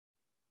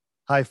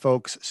Hi,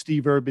 folks.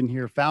 Steve Urban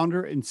here,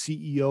 founder and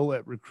CEO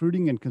at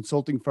recruiting and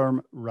consulting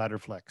firm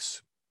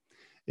Riderflex.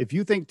 If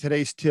you think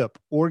today's tip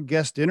or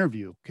guest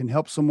interview can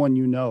help someone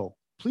you know,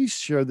 please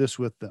share this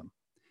with them.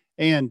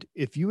 And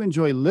if you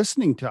enjoy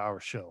listening to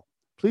our show,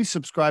 please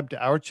subscribe to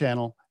our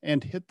channel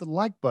and hit the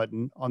like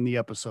button on the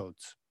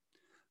episodes.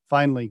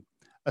 Finally,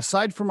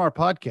 aside from our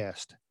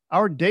podcast,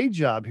 our day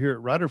job here at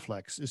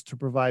Riderflex is to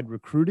provide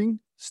recruiting,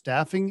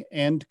 staffing,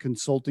 and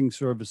consulting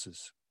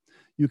services.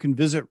 You can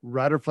visit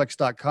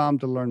riderflex.com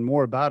to learn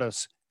more about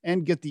us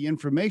and get the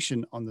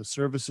information on the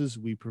services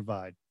we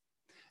provide.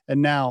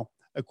 And now,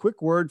 a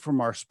quick word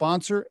from our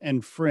sponsor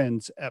and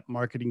friends at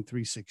Marketing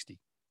 360.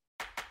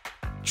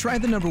 Try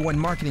the #1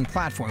 marketing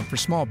platform for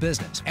small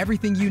business.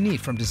 Everything you need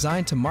from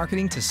design to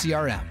marketing to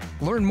CRM.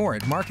 Learn more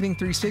at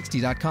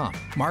marketing360.com.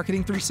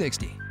 Marketing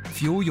 360.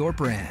 Fuel your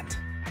brand.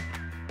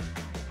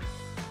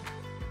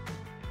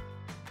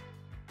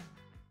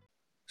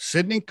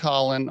 Sydney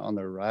Collin on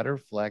the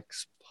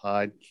Riderflex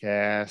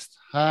podcast.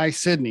 Hi,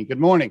 Sydney. Good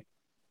morning.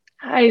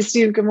 Hi,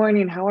 Steve. Good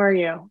morning. How are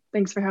you?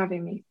 Thanks for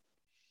having me.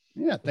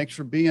 Yeah, thanks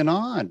for being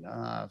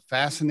on.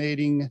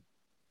 Fascinating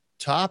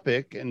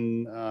topic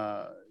and,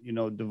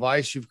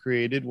 device you've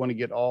created. Want to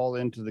get all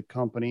into the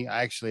company.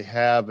 I actually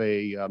have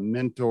a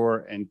mentor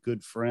and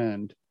good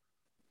friend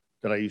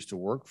that I used to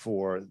work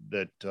for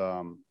that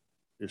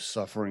is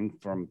suffering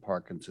from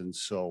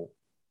Parkinson's. So,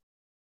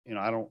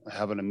 I don't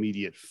have an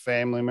immediate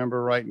family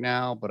member right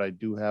now, but I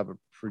do have a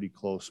pretty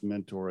close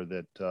mentor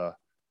that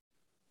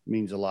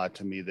means a lot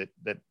to me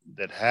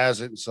that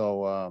has it.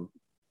 So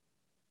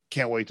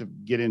can't wait to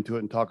get into it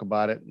and talk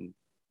about it. And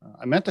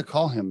I meant to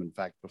call him, in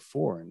fact,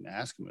 before and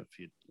ask him if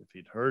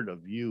he'd heard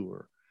of you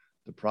or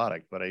the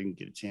product, but I didn't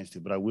get a chance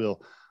to, but I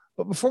will.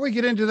 But before we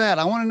get into that,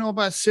 I want to know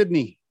about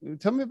Sydney.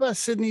 Tell me about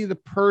Sydney, the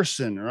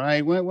person,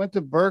 right? Went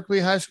to Berkeley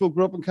High School,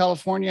 grew up in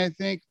California, I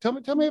think. Tell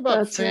me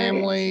about That's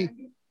family.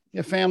 Right.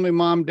 Your family,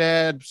 mom,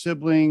 dad,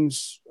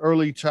 siblings,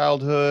 early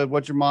childhood,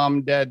 what your mom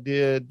and dad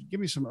did.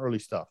 Give me some early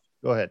stuff.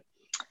 Go ahead.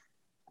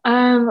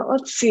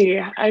 Let's see.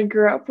 I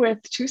grew up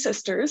with two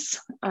sisters,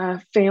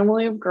 a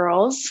family of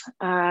girls.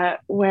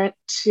 Went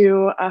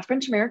to a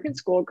French American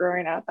school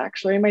growing up,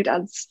 actually. My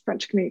dad's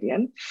French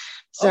Canadian.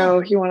 So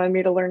He wanted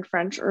me to learn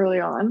French early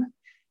on.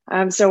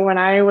 So when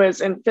I was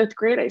in 5th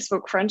grade, I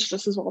spoke French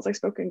just as well as I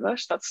spoke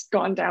English. That's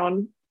gone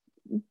down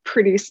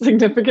pretty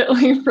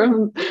significantly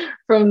from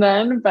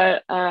then,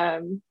 but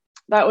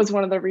that was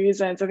one of the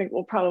reasons. I think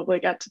we'll probably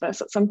get to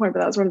this at some point, but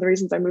that was one of the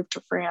reasons I moved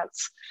to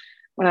France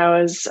when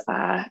I was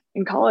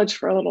in college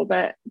for a little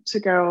bit, to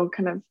go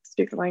kind of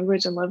speak the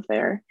language and live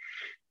there.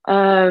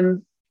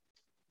 You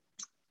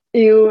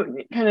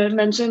kind of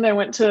mentioned I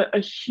went to a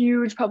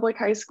huge public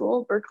high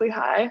school, Berkeley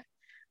High,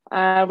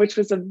 which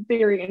was a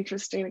very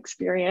interesting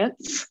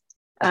experience.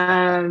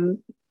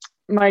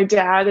 My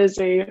dad is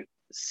a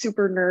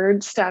super nerd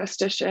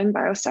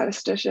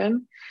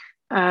biostatistician.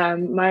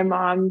 My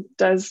mom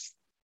does,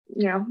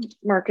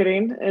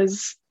 marketing,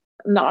 is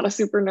not a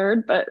super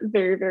nerd, but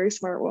very, very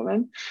smart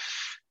woman.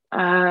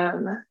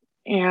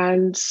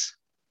 And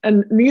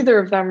neither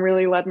of them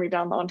really led me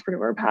down the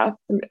entrepreneur path.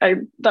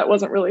 That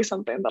wasn't really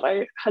something that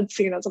I had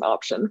seen as an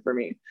option for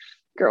me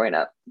growing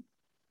up.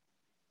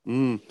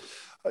 Where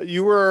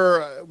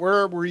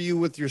were you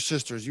with your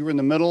sisters? You were in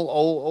the middle,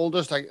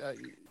 oldest?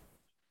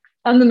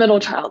 I'm the middle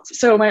child.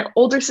 So my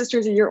older sister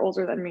is a year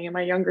older than me, and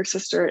my younger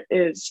sister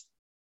is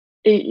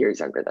 8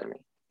 years younger than me.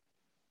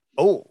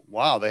 Oh,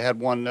 wow. They had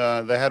one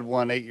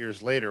 8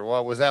 years later.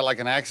 Well, was that like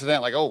an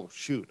accident? Like, oh,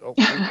 shoot. Oh,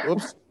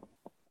 whoops.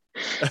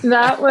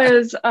 That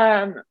was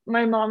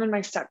my mom and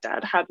my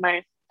stepdad had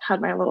my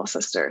little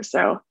sister.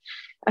 So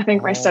I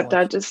think my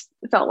stepdad just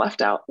felt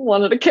left out,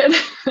 wanted a kid.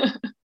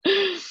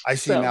 I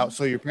see now.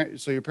 So your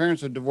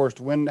parents are divorced.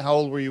 How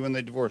old were you when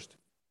they divorced?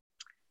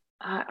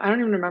 I don't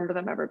even remember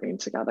them ever being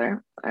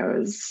together. I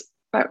was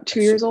about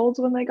 2 years old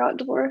when they got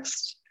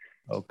divorced.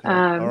 Okay.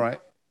 All right.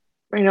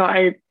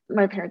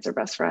 My parents are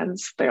best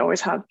friends. They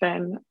always have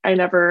been. I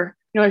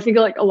think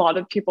like a lot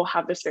of people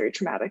have this very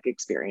traumatic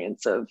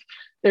experience of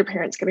their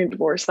parents getting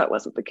divorced. That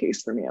wasn't the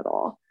case for me at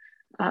all.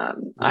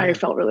 I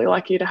felt really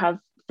lucky to have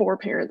 4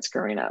 parents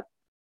growing up.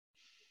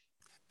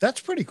 That's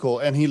pretty cool.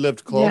 And he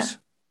lived close?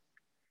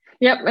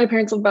 Yeah. Yep. My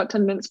parents live about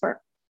 10 minutes apart.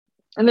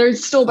 And they're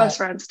still best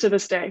friends to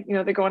this day.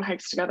 They go on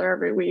hikes together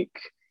every week.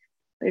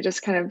 They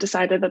just kind of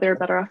decided that they were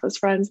better off as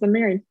friends than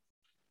married.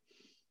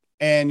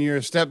 And your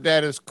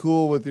stepdad is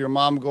cool with your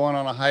mom going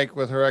on a hike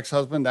with her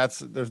ex-husband?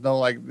 There's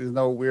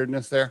no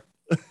weirdness there?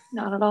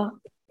 Not at all.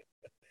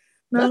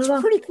 That's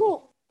pretty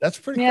cool. That's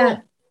pretty cool.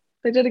 Yeah,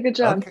 they did a good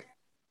job. Okay.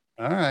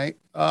 All right.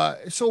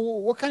 So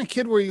what kind of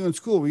kid were you in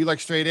school? Were you like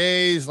straight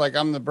A's? Like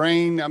I'm the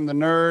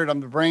nerd,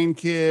 I'm the brain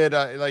kid.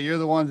 Like you're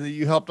the ones that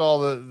you helped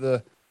all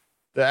the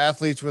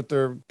athletes with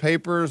their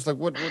papers. Like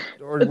what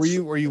or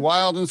were you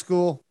wild in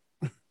school?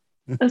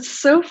 It's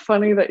so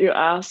funny that you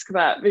ask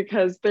that,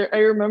 because I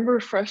remember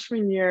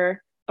freshman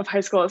year of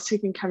high school, I was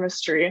taking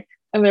chemistry,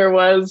 and there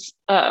was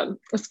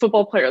this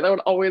football player that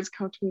would always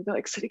come to me and be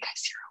like, "City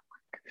guys, your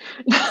homework."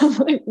 And I was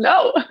like,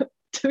 "No,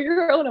 Do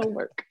your own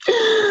homework.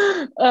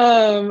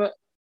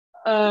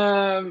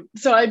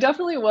 So I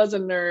definitely was a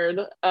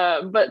nerd,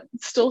 but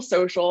still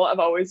social. I've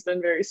always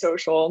been very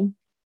social.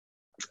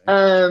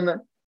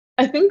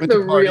 I think Went the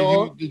to parties.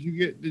 real Did you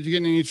get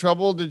in any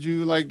trouble? Did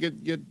you like get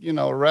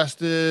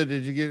arrested?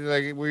 Did you get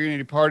like were you in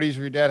any parties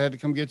where your dad had to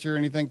come get you or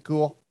anything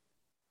cool?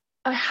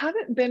 I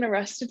haven't been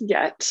arrested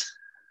yet.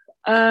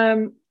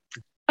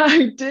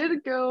 I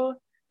did go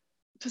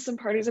to some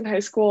parties in high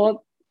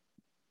school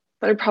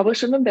that I probably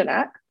shouldn't have been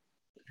at.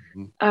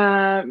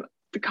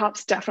 The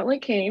cops definitely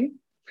came,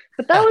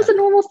 but that was a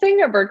normal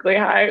thing at Berkeley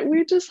High.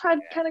 We just had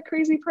kind of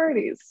crazy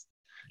parties.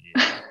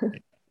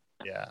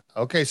 Yeah.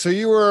 Okay. So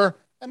you were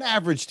an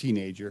average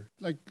teenager,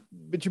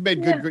 but you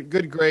made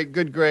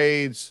good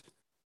grades.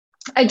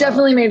 I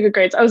definitely made good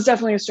grades. I was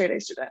definitely a straight A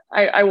student.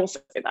 I will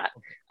say that.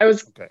 I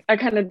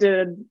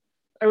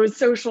was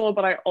social,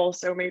 but I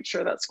also made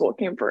sure that school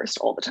came first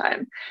all the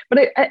time. But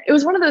it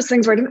was one of those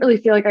things where I didn't really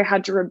feel like I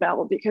had to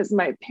rebel because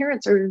my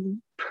parents are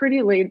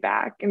pretty laid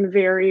back and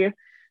very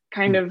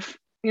kind of,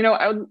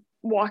 I would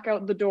walk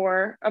out the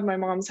door of my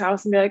mom's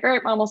house and be like, all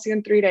right, mom, I'll see you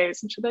in 3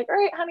 days. And she'd be like, all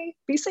right, honey,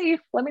 be safe.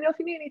 Let me know if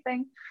you need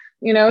anything,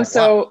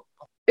 so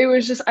it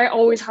was just, I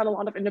always had a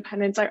lot of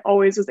independence. I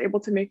always was able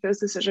to make those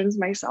decisions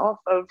myself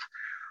of,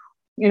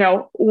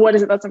 what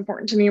is it that's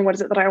important to me? What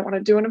is it that I want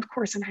to do? And of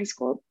course, in high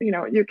school,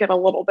 you get a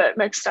little bit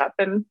mixed up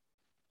and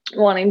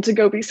wanting to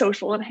go be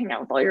social and hang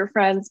out with all your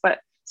friends, but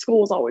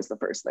school was always the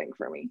first thing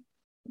for me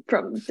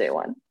from day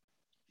one.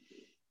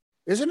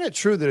 Isn't it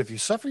true that if you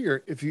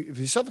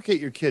suffocate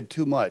your kid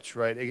too much,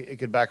 right, it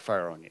could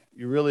backfire on you?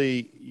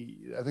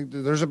 I think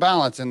there's a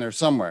balance in there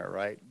somewhere,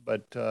 right?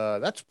 But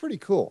that's pretty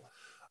cool.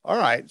 All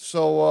right.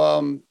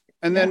 So,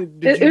 and then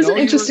it was an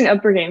interesting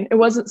upbringing. It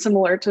wasn't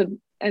similar to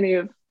any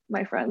of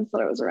my friends that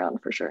I was around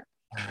for sure.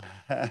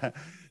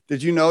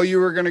 Did you know you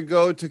were going to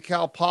go to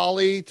Cal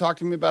Poly? Talk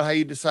to me about how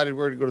you decided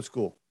where to go to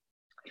school.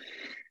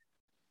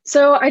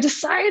 So I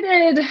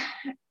decided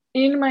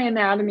in my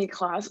anatomy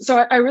class. So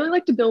I really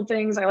like to build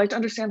things. I like to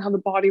understand how the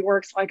body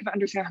works. I like to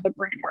understand how the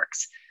brain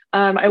works.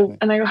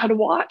 I had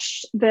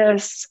watched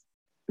this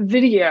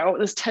video,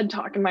 this TED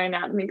Talk in my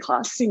anatomy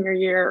class senior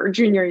year or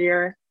junior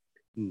year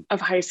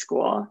of high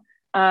school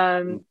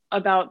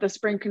about this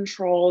brain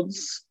controlled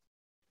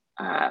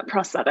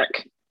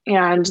prosthetic.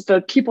 And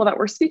the people that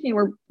were speaking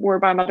were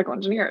biomedical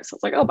engineers. So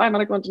it's like, oh,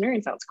 biomedical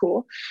engineering sounds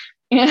cool.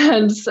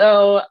 And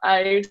so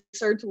I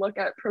started to look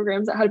at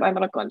programs that had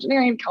biomedical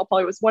engineering. Cal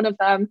Poly was one of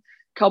them.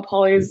 Cal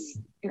Poly is,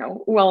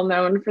 well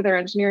known for their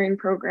engineering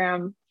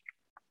program.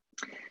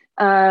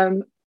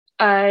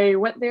 I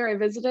went there, I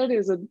visited. It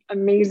was an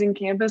amazing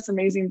campus,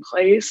 amazing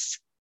place.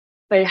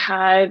 They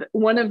had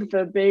one of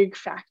the big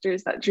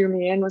factors that drew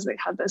me in was they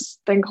had this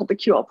thing called the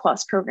QL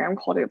Plus program,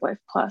 Quality of Life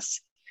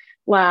Plus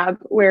lab,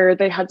 where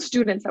they had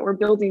students that were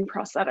building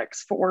prosthetics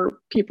for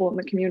people in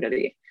the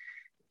community.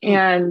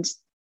 And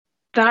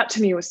that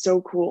to me was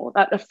so cool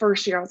that the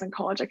first year I was in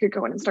college, I could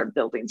go in and start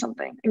building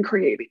something and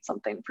creating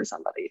something for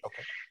somebody.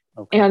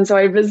 Okay. And so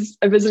I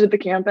visited the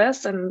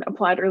campus and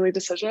applied early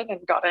decision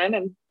and got in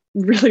and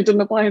really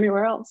didn't apply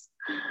anywhere else.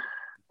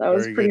 That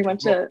was pretty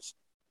much it.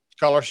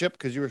 Scholarship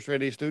because you were a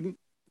straight A student?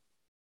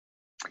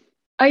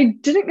 I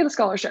didn't get a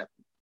scholarship.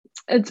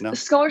 A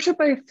scholarship,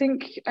 I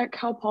think, at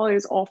Cal Poly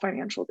is all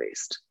financial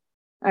based.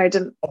 I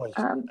didn't.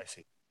 I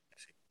see.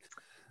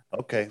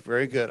 Okay,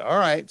 very good. All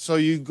right. So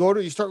you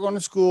start going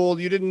to school.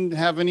 You didn't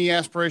have any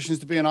aspirations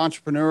to be an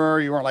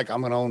entrepreneur. You weren't like, I'm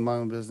going to own my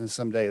own business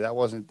someday. That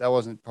wasn't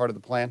part of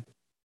the plan.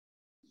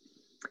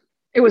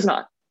 It was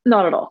not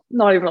at all.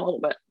 Not even a little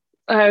bit.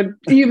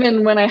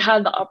 Even when I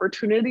had the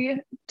opportunity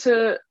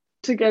to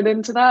get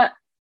into that,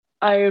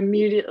 I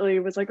immediately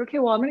was like, okay,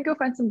 well, I'm going to go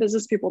find some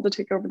business people to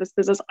take over this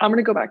business. I'm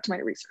going to go back to my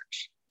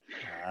research.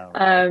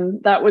 Wow.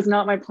 That was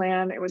not my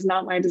plan. It was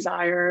not my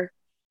desire.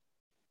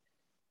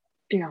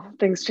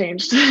 Things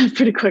changed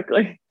pretty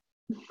quickly.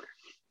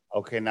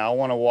 Okay, now I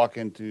want to walk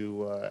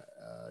into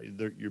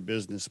your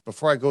business.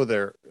 Before I go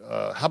there,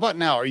 how about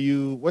now?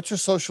 What's your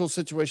social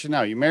situation now?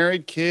 Are you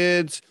married,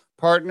 kids,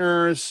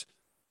 partners,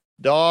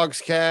 dogs,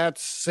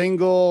 cats,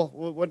 single?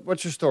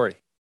 What's your story?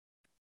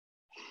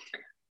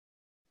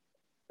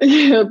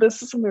 Yeah,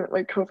 this is something that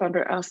my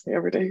co-founder asks me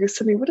every day. He goes,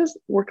 Sydney, what does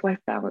work-life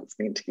balance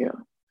mean to you?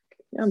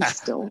 I'm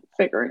still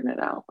figuring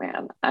it out,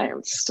 man. I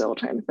am still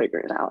trying to figure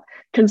it out.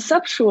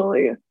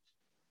 Conceptually,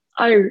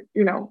 I,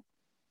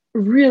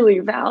 really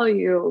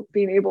value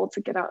being able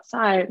to get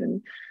outside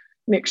and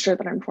make sure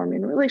that I'm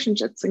forming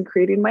relationships and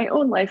creating my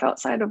own life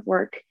outside of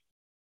work.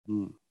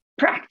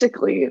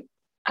 Practically,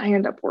 I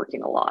end up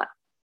working a lot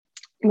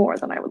more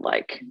than I would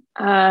like.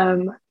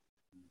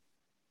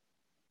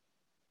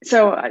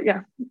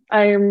 Yeah,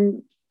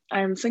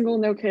 I'm single,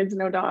 no kids,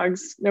 no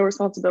dogs, no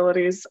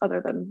responsibilities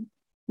other than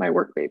my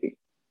work baby.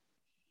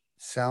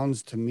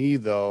 Sounds to me,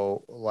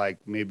 though, like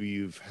maybe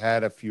you've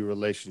had a few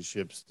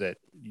relationships that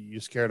you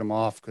scared them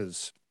off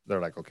because they're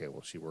like, okay,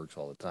 well, she works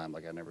all the time.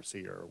 Like I never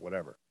see her or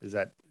whatever. Is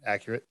that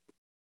accurate?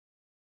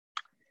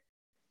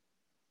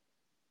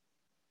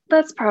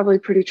 That's probably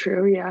pretty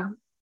true. Yeah.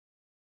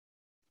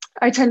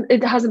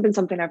 It hasn't been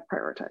something I've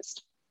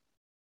prioritized.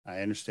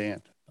 I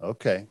understand.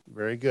 Okay,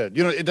 very good.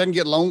 It doesn't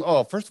get lonely.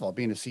 Oh, first of all,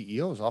 being a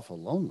CEO is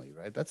awful lonely,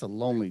 right? That's a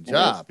lonely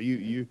job.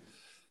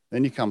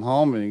 Then you come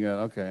home and you go,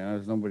 okay,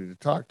 there's nobody to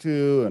talk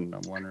to, and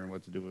I'm wondering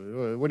what to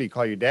do. What do you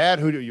call your dad?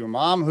 Your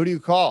mom? Who do you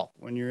call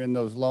when you're in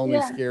those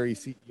lonely, scary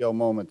CEO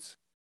moments?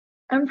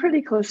 I'm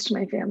pretty close to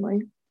my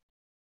family.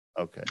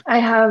 Okay. I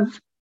have,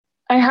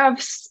 I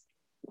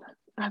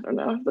don't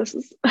know if this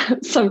is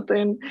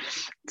something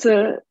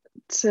to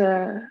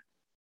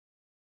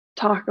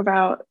talk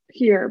about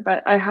here,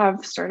 but I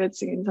have started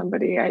seeing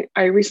somebody.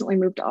 I recently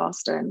moved to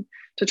Austin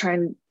to try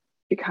and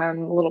become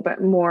a little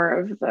bit more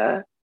of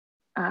the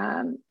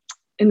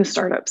in the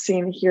startup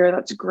scene here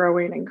that's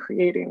growing and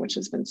creating, which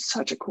has been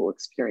such a cool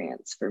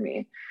experience for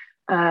me.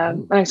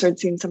 And I started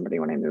seeing somebody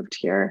when I moved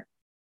here,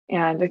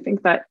 and I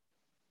think that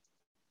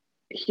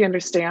he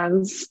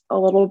understands a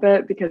little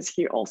bit because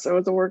he also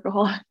is a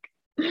workaholic.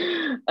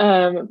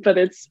 But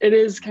it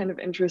is kind of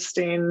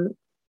interesting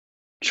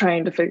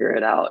trying to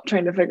figure out,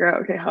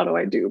 okay, how do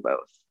I do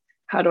both?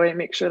 How do I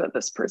make sure that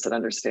this person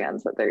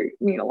understands that they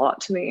mean a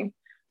lot to me,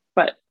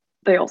 but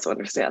they also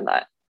understand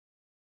that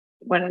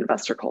when an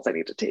investor calls, I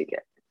need to take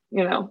it,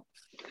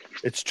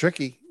 It's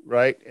tricky,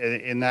 right?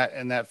 In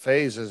that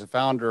phase as a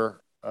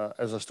founder,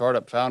 as a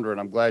startup founder. And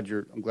I'm glad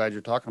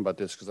you're talking about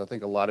this, because I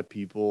think a lot of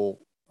people,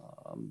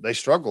 they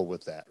struggle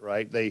with that,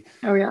 right? If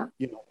you're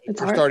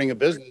starting a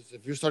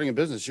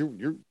business,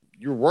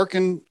 you're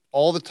working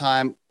all the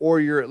time, or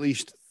you're at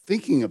least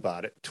thinking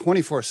about it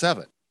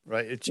 24/7,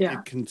 right? It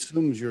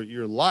consumes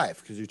your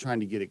life because you're trying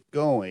to get it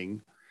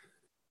going.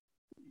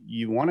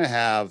 You want to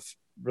have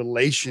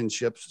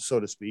relationships, so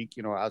to speak,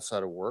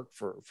 outside of work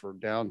for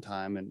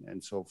downtime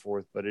and so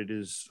forth. But it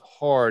is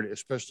hard,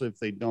 especially if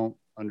they don't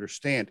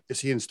understand.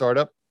 Is he in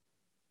startup?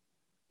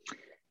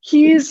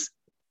 He's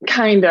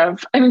kind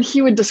of,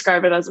 he would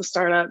describe it as a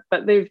startup,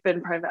 but they've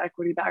been private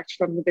equity backed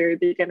from the very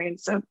beginning.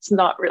 So it's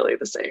not really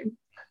the same.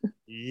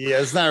 Yeah,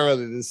 it's not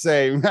really the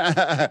same.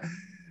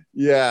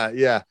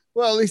 Yeah.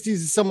 Well, at least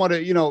he's somewhat,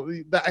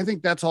 I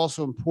think that's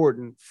also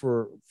important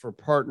for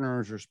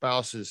partners or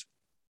spouses.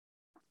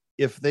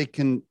 If they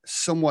can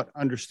somewhat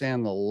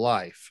understand the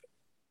life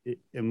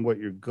and what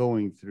you're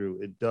going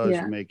through, it does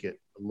make it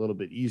a little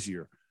bit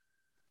easier.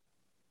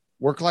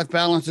 Work-life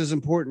balance is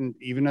important,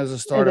 even as a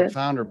startup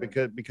founder,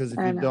 because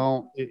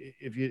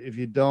if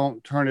you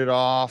don't turn it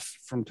off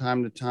from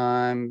time to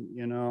time,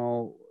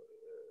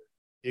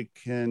 it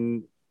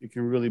can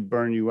really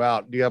burn you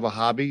out. Do you have a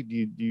hobby? Do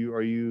you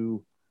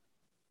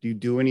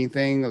do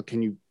anything, or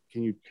can you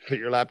put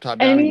your laptop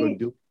down and go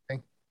do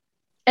anything?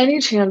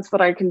 Any chance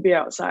that I can be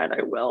outside,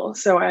 I will.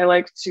 So I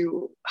like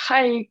to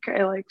hike.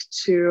 I like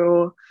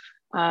to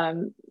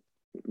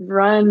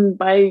run,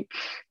 bike,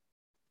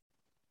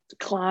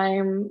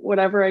 climb,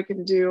 whatever I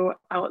can do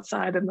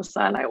outside in the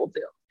sun, I will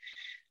do.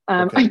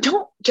 I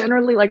don't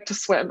generally like to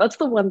swim. That's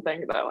the one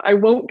thing, though. I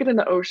won't get in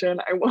the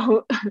ocean.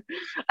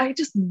 I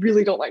just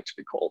really don't like to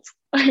be cold.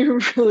 I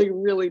really,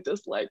 really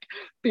dislike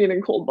being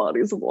in cold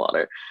bodies of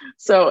water.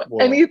 So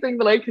anything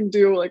that I can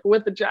do, like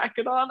with a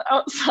jacket on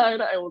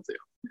outside, I will do.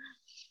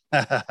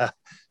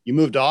 You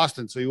moved to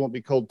Austin, so you won't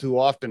be cold too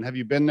often. Have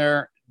you been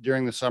there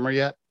during the summer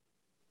yet?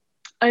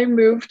 I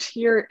moved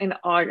here in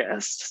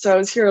August, so I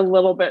was here a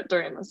little bit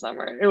during the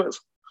summer. It was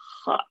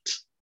hot.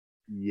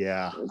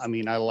 Yeah, I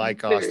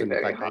like Austin.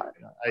 In fact,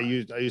 I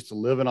used to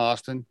live in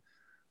Austin,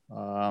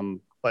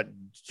 but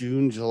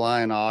June,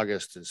 July, and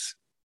August it's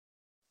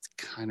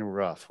kind of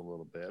rough a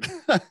little bit.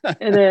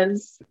 It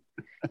is.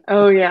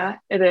 Oh yeah,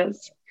 it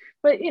is.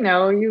 But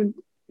you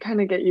kind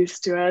of get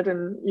used to it,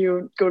 and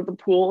you go to the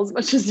pool as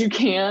much as you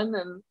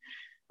can,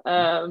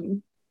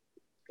 and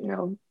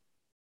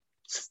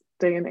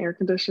stay in air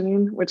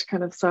conditioning, which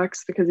kind of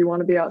sucks because you want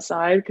to be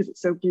outside because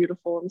it's so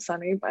beautiful and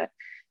sunny, but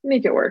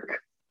make it work.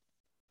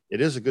 It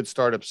is a good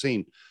startup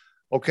scene.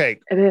 Okay.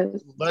 It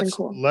is. Let's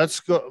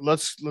go.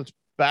 Let's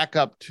back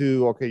up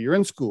to, okay, you're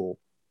in school.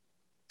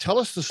 Tell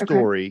us the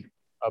story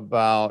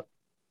about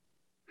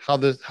how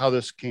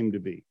this came to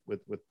be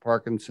with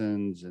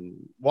Parkinson's, and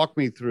walk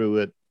me through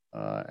it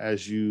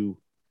because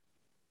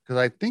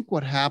I think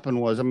what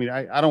happened was,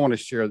 I don't want to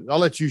share. I'll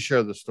let you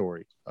share the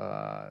story,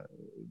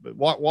 but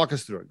walk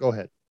us through it. Go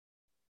ahead.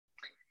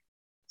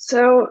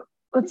 So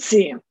let's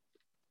see.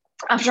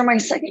 After my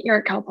second year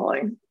at Cal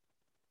Poly,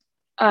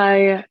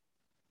 I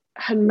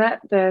had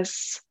met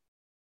this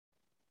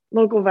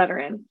local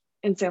veteran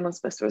in San Luis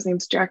Obispo. His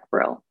name's Jack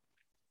Brill.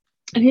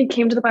 And he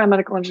came to the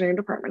biomedical engineering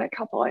department at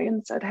Cal Poly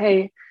and said,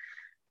 hey,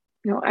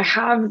 I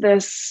have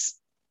this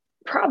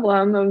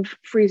problem of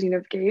freezing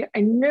of gait.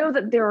 I know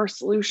that there are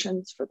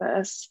solutions for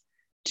this.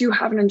 Do you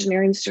have an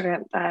engineering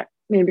student that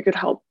maybe could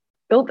help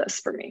build this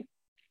for me?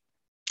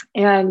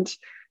 And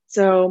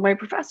so my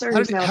professor,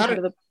 who's now head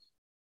of the...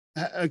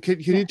 Can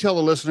you tell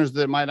the listeners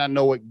that might not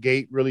know what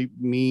gait really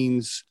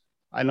means?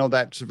 I know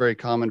that's very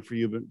common for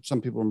you, but some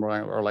people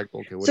are like,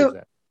 okay, what is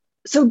that?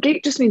 So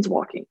gait just means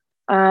walking.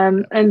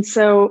 And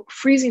so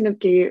freezing of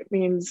gait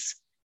means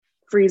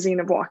freezing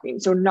of walking.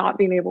 So not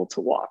being able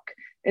to walk.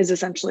 is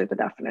essentially the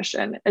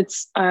definition.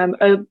 It's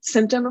a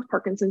symptom of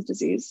Parkinson's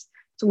disease.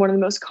 So one of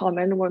the most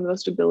common, one of the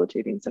most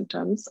debilitating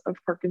symptoms of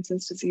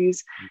Parkinson's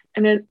disease.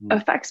 And it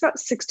affects about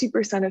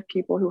 60% of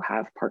people who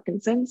have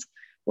Parkinson's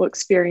will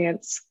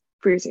experience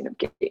freezing of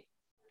gait.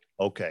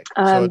 Okay.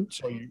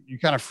 So you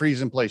kind of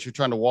freeze in place. You're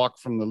trying to walk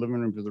from the living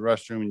room to the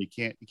restroom and you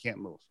can't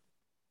move.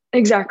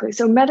 Exactly.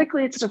 So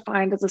medically, it's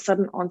defined as a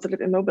sudden onset of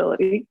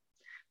immobility.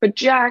 But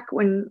Jack,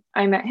 when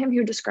I met him, he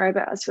would describe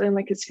it as feeling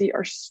like his feet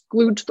are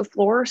glued to the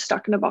floor,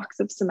 stuck in a box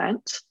of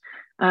cement.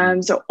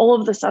 So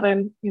all of a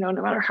sudden, no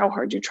matter how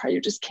hard you try,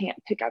 you just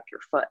can't pick up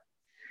your foot.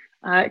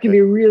 It can be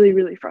a really,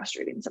 really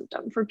frustrating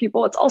symptom for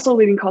people. It's also a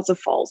leading cause of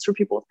falls for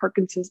people with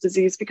Parkinson's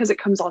disease because it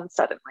comes on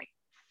suddenly.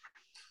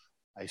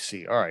 I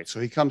see. All right. So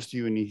he comes to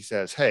you and he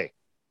says, "Hey,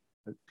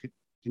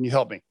 can you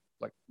help me?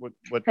 Like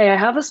what? Hey, I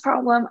have this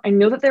problem. I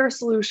know that there are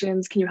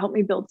solutions. Can you help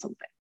me build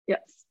something?"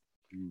 Yes.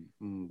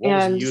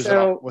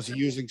 Was he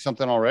using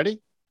something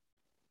already?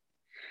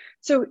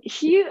 So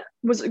he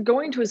was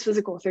going to his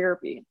physical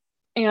therapy.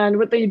 And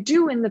what they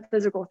do in the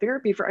physical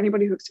therapy for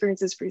anybody who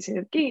experiences freezing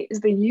of gait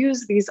is they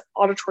use these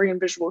auditory and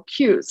visual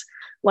cues,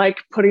 like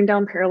putting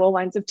down parallel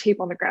lines of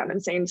tape on the ground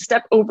and saying,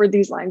 step over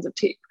these lines of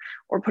tape,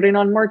 or putting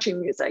on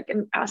marching music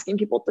and asking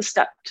people to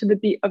step to the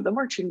beat of the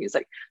marching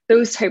music.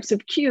 Those types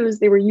of cues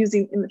they were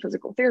using in the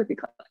physical therapy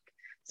clinic.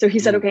 So he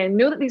said, okay, I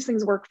know that these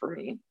things work for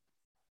me.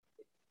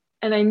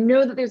 And I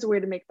know that there's a way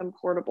to make them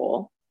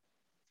portable.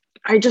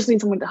 I just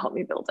need someone to help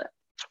me build it.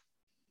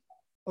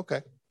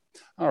 Okay.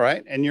 All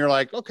right. And you're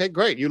like, okay,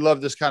 great. You love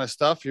this kind of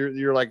stuff.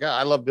 You're like,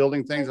 I love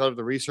building things. I love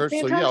the research.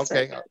 Fantastic. So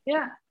yeah, okay.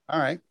 Yeah. All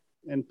right.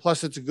 And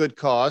plus it's a good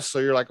cause. So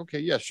you're like, okay,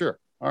 yeah, sure.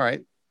 All right.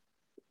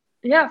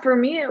 Yeah. For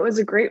me, it was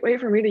a great way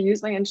for me to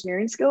use my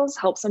engineering skills,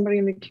 help somebody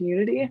in the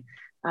community.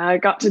 I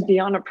got to be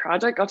on a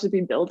project, got to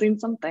be building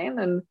something,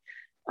 and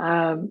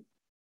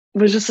it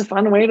was just a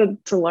fun way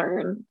to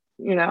learn,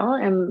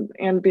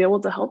 and be able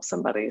to help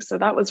somebody. So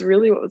that was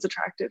really what was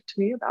attractive to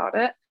me about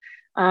it.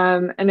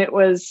 And it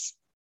was,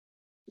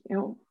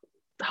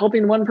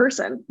 helping one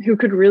person who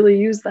could really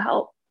use the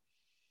help.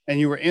 And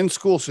you were in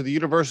school, so the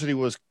university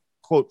was,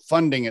 quote,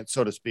 funding it,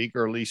 so to speak,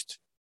 or at least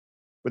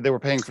they were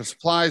paying for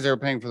supplies, they were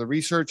paying for the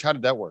research. How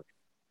did that work?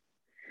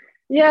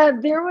 Yeah,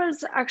 there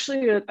was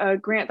actually a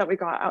grant that we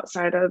got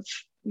outside of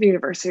the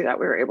university that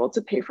we were able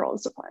to pay for all the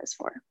supplies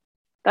for.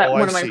 That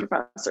one of my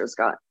professors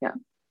got. Yeah.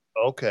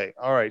 Okay.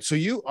 All right. So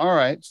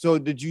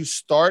did you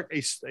start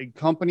a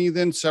company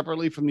then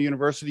separately from the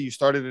university? You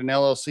started an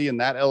LLC and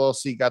that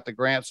LLC got the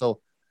grant. So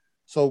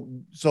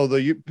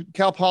the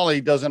Cal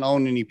Poly doesn't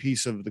own any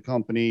piece of the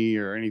company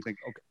or anything.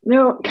 Okay.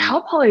 No,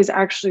 Cal Poly is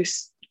actually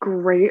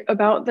great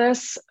about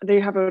this. They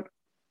have a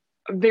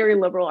very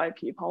liberal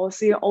IP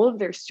policy. All of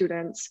their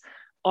students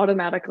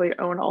automatically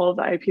own all of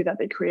the IP that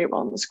they create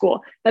while in the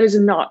school. That is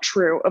not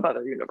true of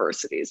other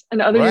universities.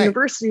 And other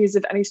universities,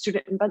 if any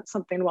student invents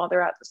something while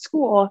they're at the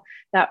school,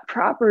 that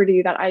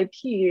property, that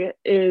IP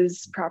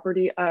is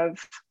property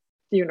of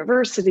the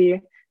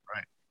university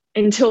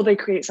until they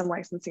create some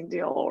licensing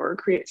deal or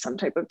create some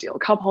type of deal.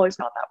 Cal Poly is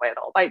not that way at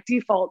all. By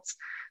default,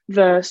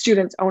 the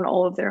students own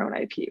all of their own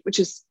IP, which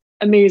is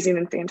amazing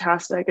and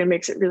fantastic and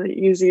makes it really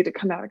easy to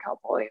come out of Cal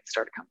Poly and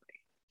start a company.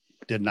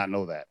 Did not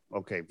know that.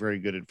 Okay, very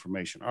good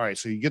information. All right,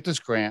 so you get this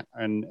grant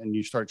and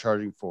you start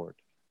charging for it.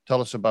 Tell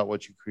us about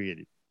what you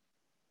created.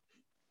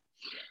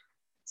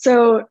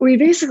 So we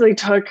basically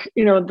took,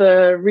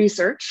 the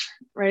research,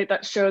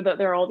 that showed that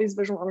there are all these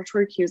visual and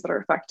auditory cues that are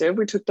effective.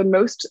 We took the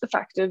most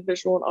effective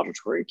visual and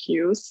auditory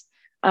cues,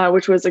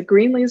 which was a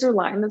green laser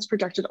line that's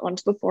projected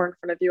onto the floor in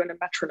front of you and a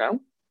metronome.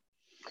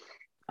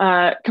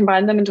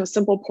 Combine them into a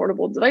simple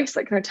portable device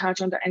that can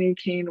attach onto any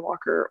cane,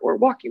 walker, or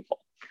walking pole.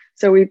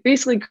 So we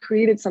basically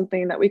created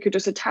something that we could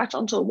just attach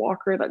onto a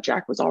walker that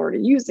Jack was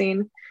already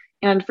using.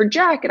 And for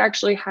Jack, it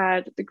actually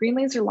had the green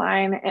laser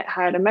line, it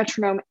had a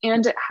metronome,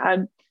 and it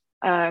had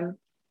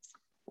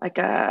like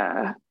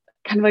a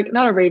kind of like,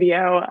 not a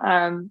radio,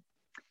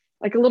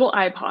 like a little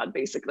iPod,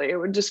 basically. It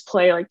would just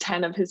play like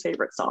 10 of his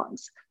favorite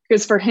songs.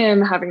 Because for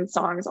him, having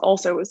songs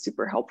also was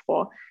super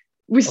helpful.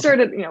 We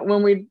started,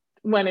 when we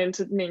went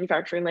into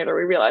manufacturing later,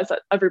 we realized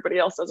that everybody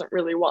else doesn't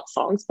really want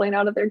songs playing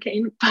out of their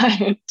cane.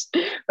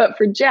 But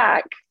for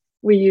Jack,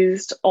 we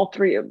used all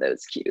three of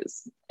those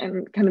cues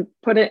and kind of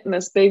put it in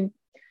this big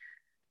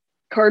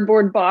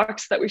cardboard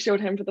box that we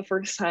showed him for the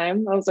first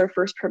time. That was our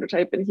first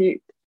prototype, and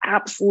he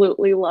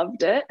absolutely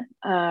loved it.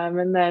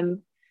 And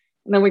then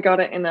we got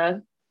it in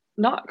a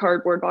not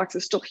cardboard box.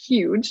 It's still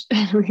huge.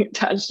 And we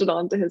attached it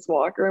onto his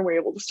walker, and we were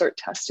able to start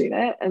testing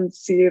it and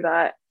see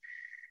that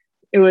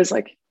it was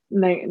like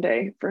night and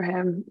day for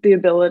him. The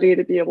ability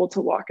to be able to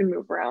walk and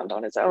move around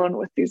on his own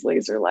with these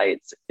laser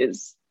lights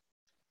is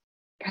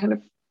kind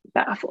of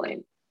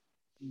baffling.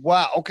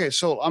 Wow. Okay.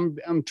 So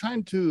I'm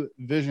trying to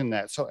vision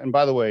that. So, and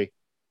by the way,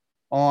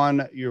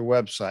 on your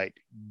website,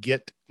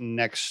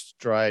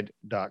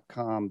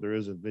 getnextstride.com, there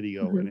is a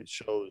video and it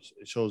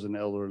shows an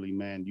elderly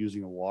man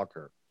using a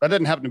walker. That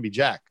doesn't happen to be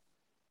Jack.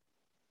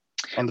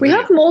 We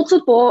have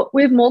multiple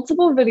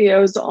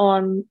videos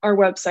on our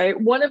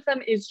website. One of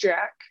them is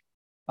Jack.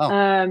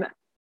 Oh.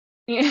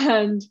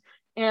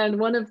 And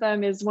one of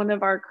them is one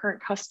of our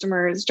current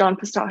customers, John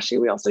Pistachi.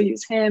 We also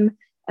use him.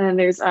 And then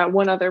there's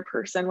one other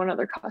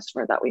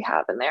customer that we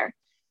have in there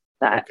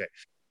that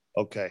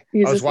Okay.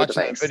 uses the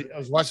device. I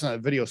was watching that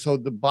video. So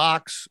the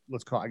box,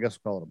 I guess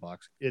we'll call it a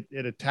box.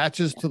 It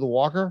attaches to the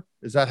walker.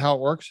 Is that how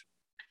it works?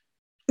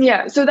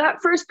 Yeah. So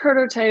that first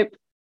prototype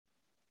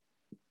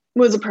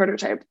was a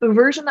prototype. The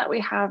version that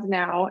we have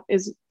now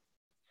is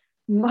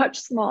much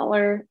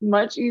smaller,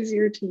 much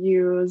easier to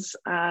use,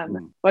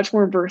 much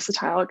more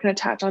versatile. It can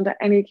attach onto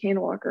any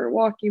cane walker,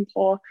 walking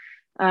pole,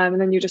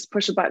 and then you just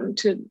push a button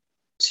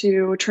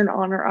to turn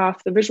on or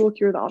off the visual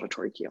cue or the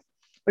auditory cue,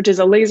 which is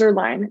a laser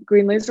line,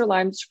 green laser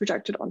line that's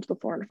projected onto the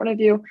floor in front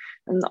of you,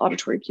 and the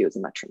auditory cue is a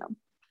metronome.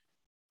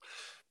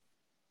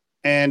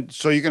 And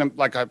so you can,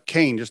 like a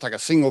cane, just like a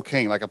single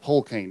cane, like a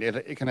pole cane,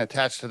 it can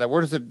attach to that.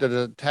 Where does it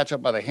attach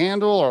up by the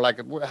handle, or like,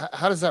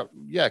 how does that?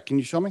 Yeah, can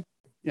you show me?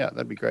 Yeah,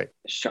 that'd be great.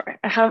 Sure.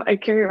 I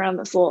carry around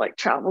this little like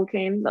travel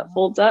cane that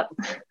folds up.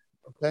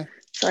 Okay.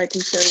 So I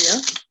can show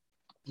you.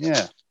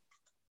 Yeah.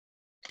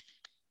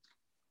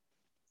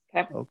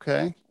 Okay.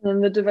 Okay. And then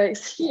the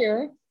device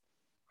here,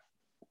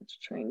 let's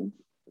try and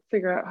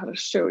figure out how to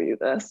show you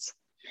this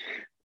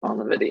on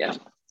the video.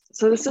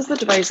 So this is the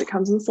device. It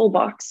comes in this little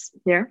box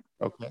here.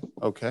 Okay.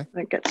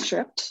 And it gets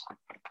shipped.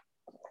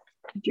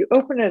 If you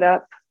open it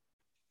up,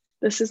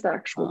 this is the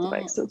actual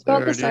device. So it's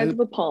about the size of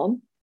the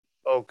palm.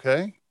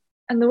 Okay.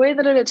 And the way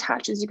that it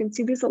attaches, you can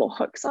see these little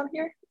hooks on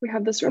here. We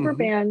have this rubber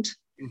band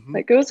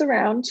that goes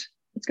around.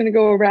 It's going to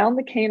go around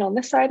the cane on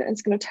this side, and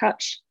it's going to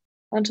attach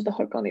onto the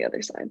hook on the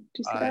other side. Do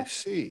you see that? I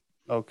see.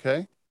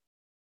 Okay.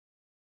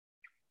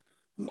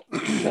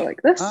 So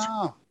like this.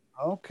 Oh,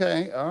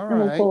 okay. All right.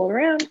 And we'll pull it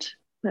around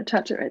and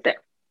attach it right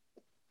there.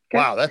 Okay?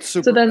 Wow, that's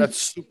super. So then,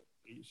 that's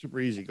super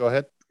easy. Go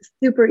ahead.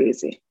 Super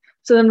easy.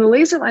 So then the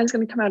laser line is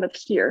going to come out of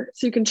here.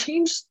 So you can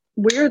change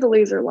where the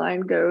laser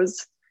line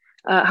goes,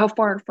 how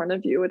far in front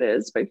of you it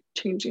is by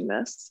changing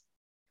this.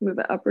 Move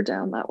it up or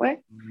down that way.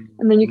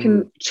 And then you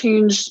can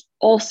change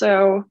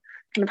also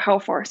kind of how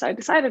far side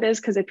to side it is,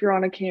 because if you're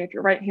on a cane, if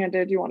you're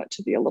right-handed, you want it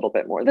to be a little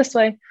bit more this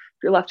way. If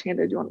you're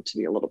left-handed, you want it to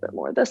be a little bit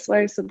more this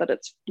way, so that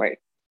it's right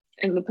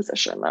in the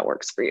position that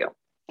works for you.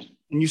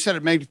 And you said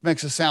it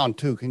makes a sound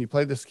too. Can you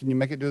play this? Can you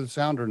make it do the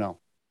sound or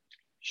no?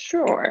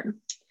 Sure.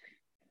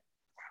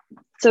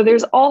 So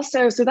there's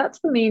also, so that's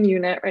the main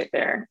unit right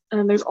there. And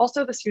then there's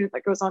also this unit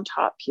that goes on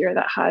top here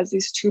that has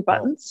these two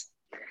buttons.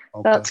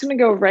 Okay. That's going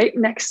to go right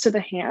next to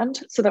the hand,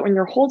 so that when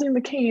you're holding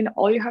the cane,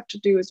 all you have to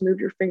do is move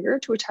your finger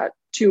to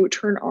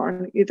turn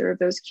on either of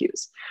those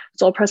cues.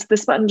 So I'll press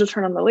this button to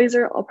turn on the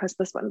laser. I'll press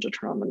this button to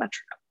turn on the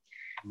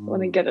metronome. Let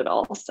me get it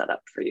all set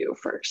up for you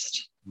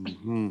first.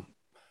 Do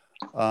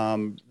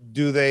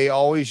they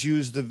always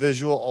use the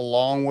visual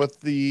along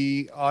with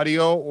the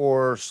audio,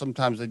 or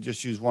sometimes they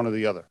just use one or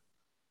the other?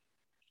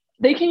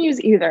 They can use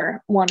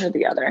either one or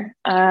the other.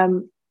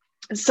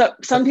 So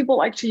some people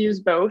like to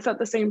use both at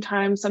the same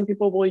time. Some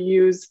people will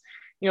use,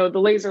 the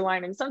laser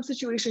line in some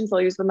situations.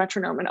 They'll use the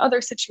metronome in other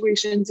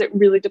situations. It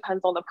really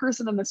depends on the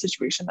person and the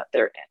situation that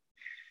they're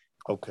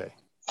in. Okay.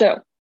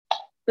 So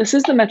this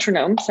is the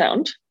metronome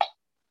sound.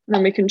 And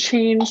then we can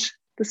change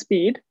the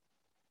speed.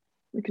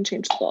 We can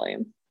change the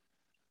volume.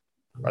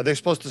 Are they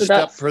supposed to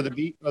step per the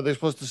beat? Are they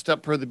supposed to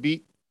step per the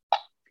beat?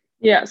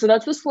 Yeah, so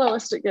that's the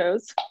slowest it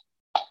goes.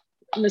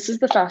 And this is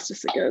the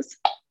fastest it goes.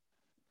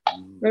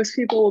 Most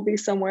people will be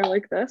somewhere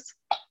like this.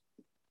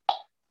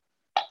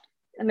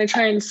 And they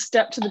try and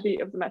step to the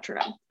beat of the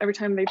metronome every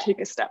time they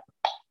take a step.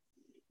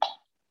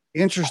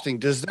 Interesting.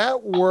 Does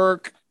that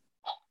work?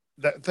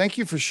 Thank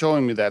you for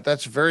showing me that.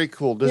 That's very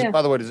cool.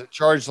 By the way, does it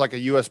charge like a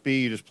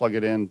USB? You just plug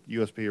it in,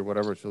 USB or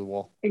whatever, to the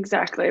wall?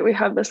 Exactly. We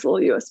have this little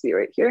USB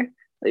right here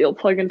that you'll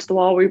plug into the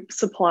wall. We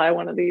supply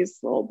one of these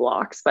little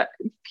blocks, but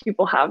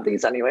people have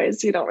these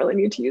anyways. So you don't really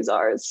need to use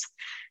ours.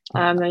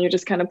 Then you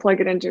just kind of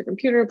plug it into your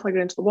computer, plug it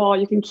into the wall.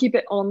 You can keep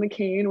it on the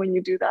cane when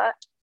you do that,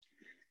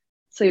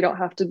 so you don't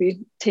have to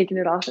be taking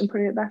it off and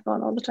putting it back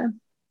on all the time.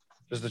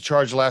 Does the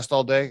charge last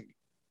all day?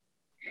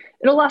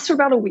 It'll last for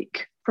about a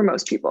week for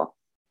most people.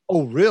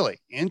 Oh, really?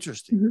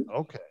 Interesting.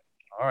 Okay.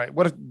 All right.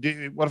 What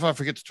if I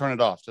forget to turn it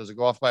off? Does it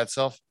go off by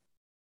itself?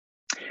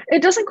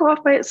 It doesn't go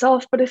off by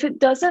itself, but if it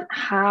doesn't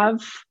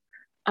have,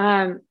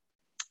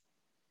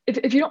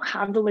 if you don't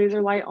have the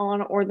laser light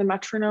on or the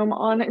metronome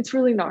on, it's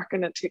really not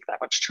going to take that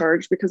much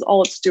charge, because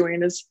all it's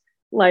doing is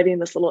lighting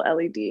this little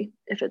LED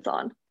if it's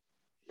on.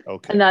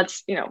 Okay. And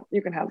that's,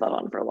 you can have that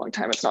on for a long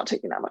time. It's not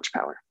taking that much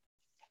power.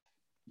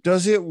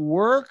 Does it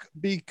work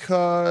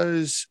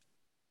because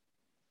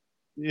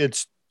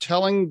it's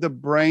telling the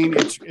brain,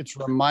 it's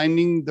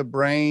reminding the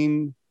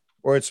brain,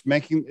 or it's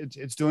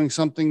doing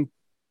something?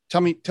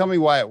 Tell me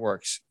why it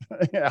works.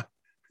 Yeah.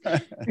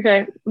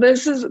 Okay.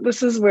 This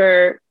is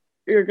where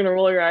you're going to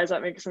roll your eyes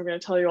at me, because I'm going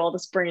to tell you all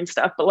this brain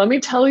stuff, but let me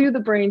tell you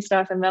the brain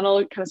stuff and then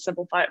I'll kind of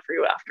simplify it for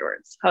you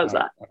afterwards. How's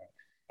that?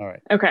 All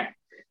right. Okay.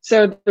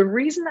 So the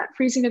reason that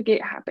freezing of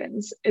gate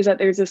happens is that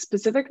there's a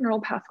specific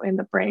neural pathway in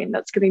the brain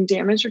that's getting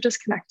damaged or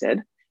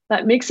disconnected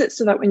that makes it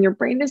so that when your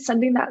brain is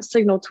sending that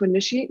signal to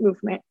initiate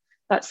movement,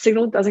 that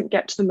signal doesn't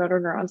get to the motor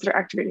neurons that are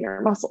activating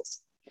your muscles.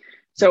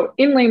 So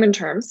in layman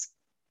terms,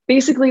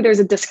 basically there's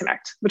a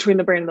disconnect between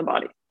the brain and the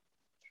body.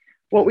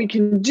 What we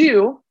can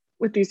do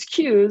with these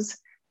cues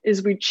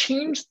is we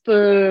change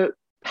the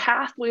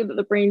pathway that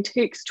the brain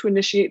takes to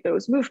initiate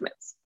those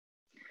movements.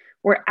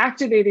 We're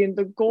activating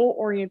the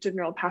goal-oriented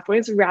neural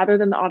pathways rather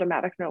than the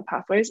automatic neural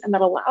pathways. And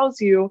that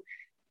allows you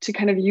to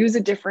kind of use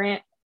a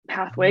different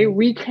pathway,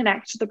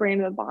 reconnect the brain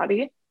and the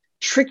body,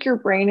 trick your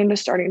brain into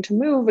starting to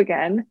move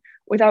again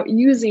without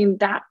using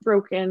that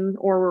broken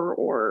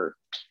or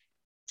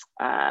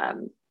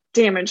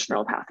damaged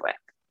neural pathway.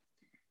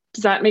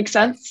 Does that make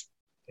sense?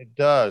 It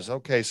does.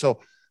 Okay. So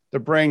the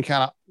brain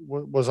kind of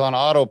was on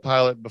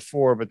autopilot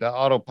before, but the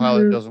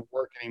autopilot doesn't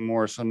work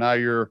anymore. So now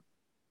you're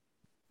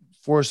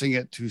forcing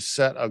it to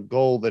set a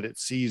goal that it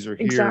sees or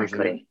hears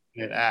and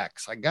it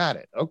acts. I got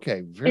it.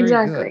 Okay. Very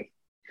good.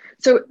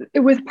 So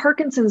with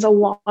Parkinson's, a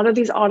lot of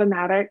these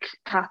automatic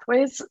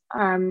pathways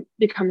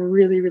become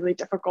really, really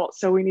difficult.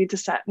 So we need to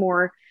set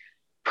more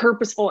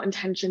purposeful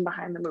intention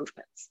behind the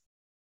movements.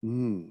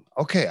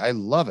 Okay. I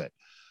love it.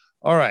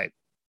 All right.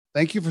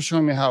 Thank you for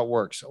showing me how it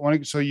works.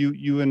 So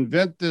you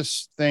invent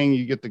this thing,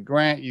 you get the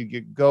grant, you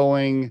get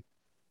going.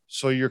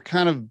 So you're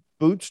kind of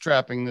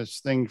bootstrapping this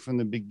thing from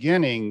the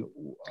beginning.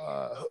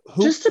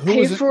 Just to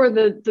pay for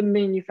the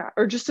manufacturer,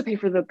 or just to pay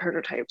for the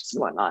prototypes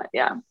and whatnot.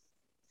 Yeah.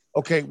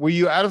 Okay. Were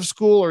you out of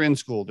school or in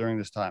school during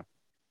this time?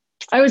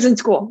 I was in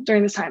school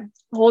during this time.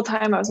 The whole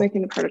time I was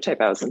making the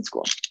prototype, I was in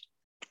school.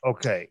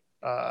 Okay.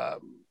 How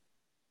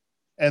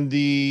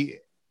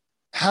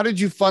did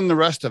you fund the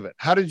rest of it?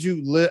 How did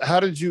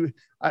you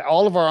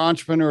all of our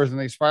entrepreneurs and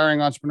the aspiring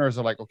entrepreneurs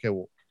are like, okay,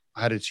 well,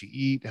 how did she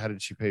eat? How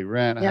did she pay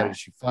rent? How did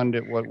she fund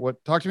it?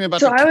 What, talk to me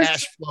about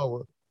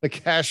the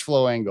cash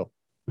flow angle.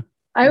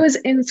 I was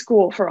in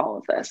school for all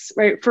of this,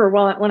 right?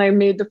 When I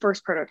made the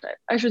first prototype,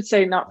 I should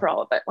say not for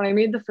all of it. When I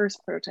made the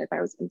first prototype,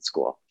 I was in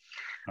school.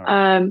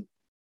 Right.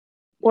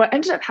 What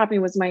ended up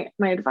happening was my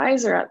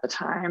advisor at the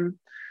time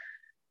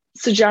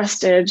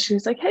suggested, she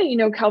was like, hey,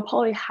 Cal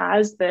Poly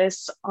has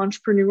this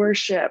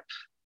entrepreneurship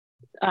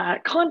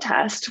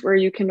contest where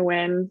you can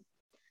win,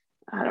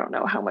 I don't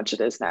know how much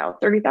it is now,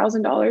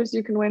 $30,000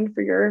 you can win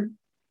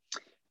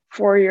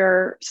for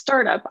your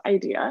startup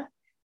idea.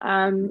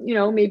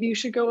 Maybe you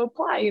should go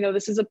apply.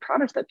 This is a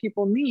product that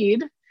people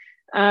need.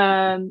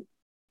 Maybe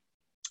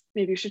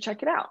you should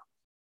check it out.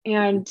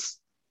 And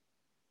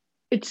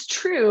it's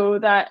true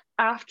that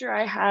after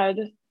I had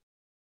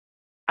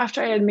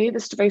made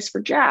this device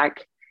for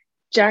Jack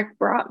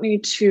brought me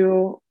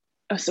to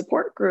a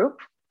support group,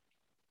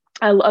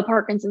 a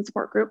Parkinson's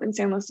support group in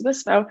San Luis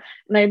Obispo.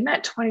 And I had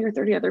met 20 or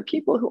 30 other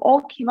people who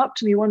all came up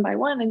to me one by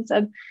one and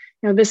said,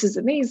 this is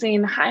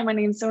amazing. Hi, my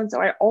name's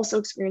so-and-so. I also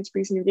experienced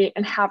freezing your gait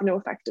and have no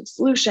effective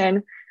solution.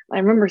 And I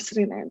remember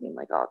sitting there and being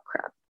like, oh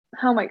crap,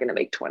 how am I going to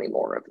make 20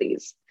 more of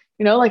these?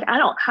 We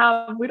don't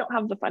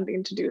have the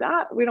funding to do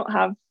that. We don't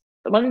have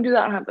the money to do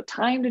that. I don't have the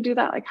time to do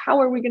that. Like,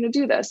 how are we going to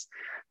do this?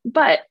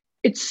 But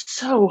it's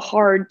so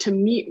hard to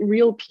meet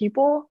real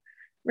people,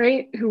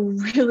 right, who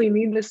really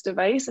need this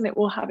device, and it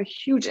will have a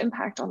huge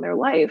impact on their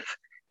life,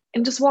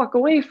 and just walk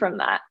away from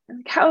that.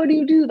 Like, how do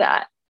you do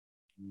that?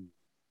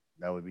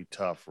 That would be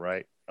tough,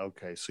 right?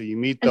 Okay, so you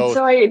meet those. And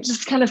so I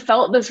just kind of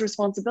felt this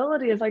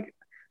responsibility of like,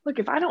 look,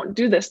 if I don't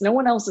do this, no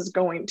one else is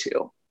going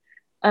to.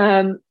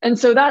 And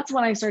so that's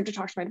when I started to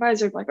talk to my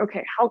advisor, like,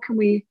 okay, how can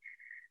we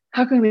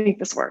make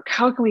this work?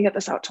 How can we get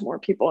this out to more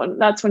people? And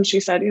that's when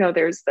she said,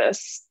 there's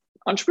this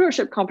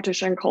entrepreneurship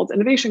competition called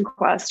Innovation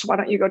Quest. Why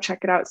don't you go check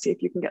it out, see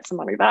if you can get some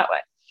money that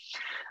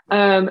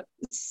way?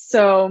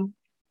 So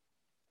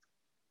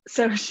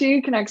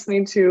she connects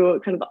me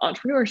to kind of the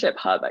entrepreneurship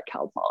hub at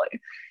Cal Poly.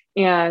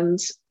 And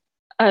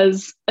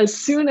as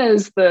soon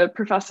as the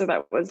professor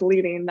that was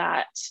leading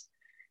that,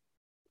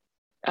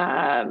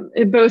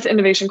 both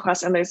Innovation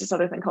Quest and there's this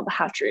other thing called the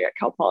Hatchery at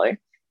Cal Poly,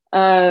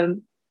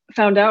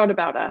 found out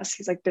about us,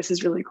 he's like, this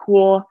is really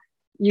cool.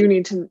 You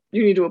need to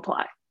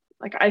apply.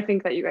 Like, I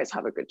think that you guys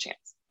have a good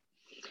chance.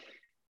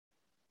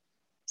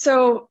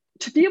 So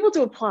to be able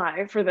to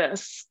apply for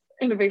this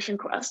Innovation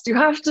Quest, you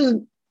have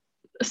to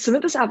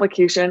submit this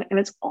application, and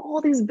it's all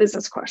these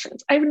business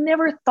questions. I've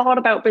never thought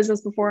about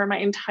business before in my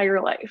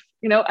entire life.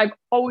 I've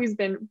always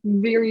been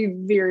very,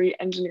 very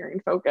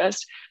engineering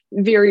focused,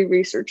 very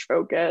research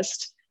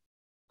focused.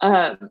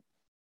 Like,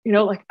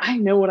 I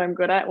know what I'm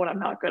good at, what I'm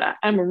not good at.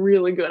 I'm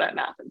really good at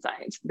math and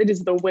science. It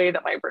is the way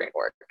that my brain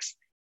works.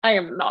 I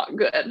am not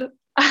good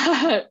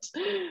at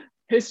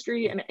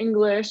history and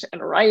English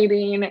and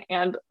writing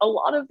and a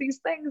lot of these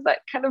things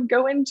that kind of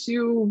go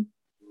into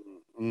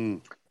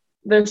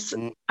this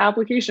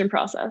application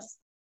process.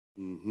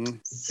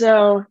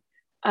 So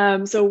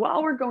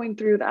while we're going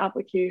through the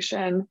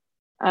application,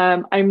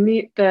 I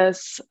meet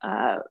this,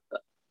 I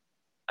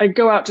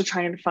go out to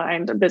try and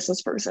find a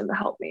business person to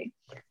help me.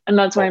 And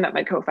that's when I met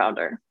my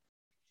co-founder.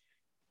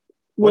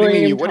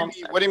 William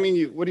Thompson. What do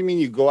you mean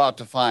you go out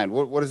to find?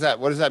 What does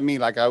that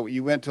mean? Like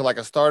you went to like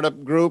a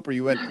startup group, or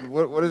you went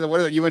what is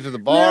it? You went to the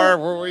bar?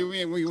 Where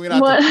you went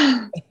out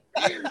to?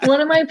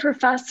 One of my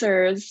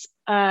professors,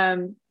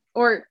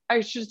 or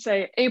I should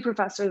say a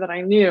professor that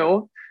I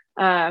knew,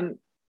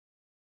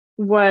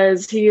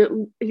 was he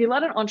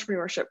led an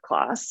entrepreneurship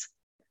class,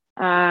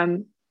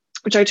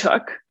 which I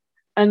took.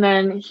 And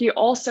then he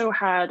also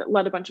had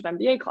led a bunch of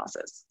MBA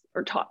classes,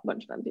 or taught a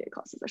bunch of MBA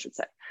classes, I should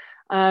say.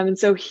 And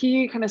so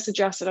he kind of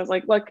suggested, I was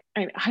like, look,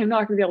 I'm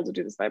not going to be able to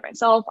do this by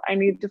myself. I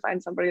need to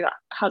find somebody that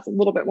has a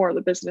little bit more of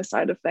the business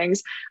side of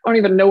things. I don't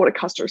even know what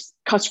a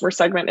customer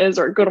segment is,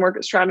 or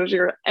go-to-market strategy,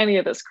 or any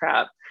of this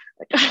crap.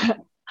 Like,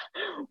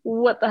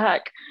 what the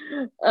heck?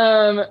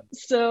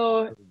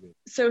 So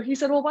he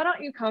said, well, why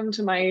don't you come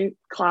to my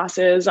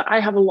classes?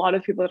 I have a lot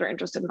of people that are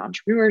interested in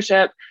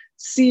entrepreneurship.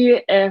 See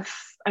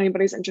if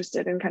anybody's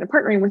interested in kind of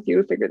partnering with you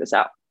to figure this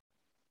out.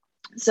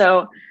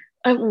 So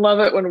I love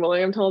it when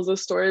William tells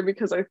this story,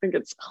 because I think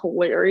it's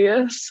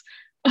hilarious.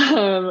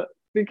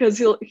 Because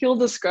he'll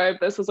describe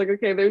this as like,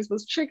 okay, there's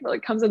this chick that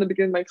like comes in the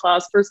beginning of my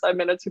class, first 5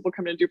 minutes, people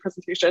come in and do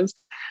presentations.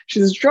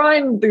 She's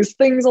drawing these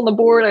things on the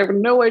board. I have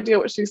no idea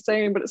what she's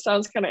saying, but it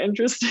sounds kind of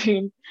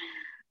interesting.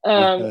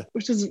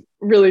 Which is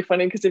really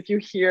funny, because if you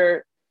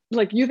hear,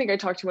 like, you think I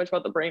talk too much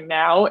about the brain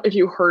now. If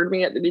you heard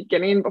me at the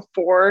beginning,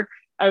 before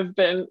I've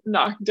been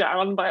knocked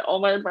down by all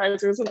my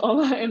advisors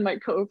and my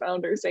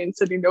co-founder saying,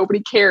 Sydney, nobody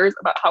cares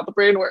about how the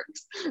brain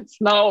works.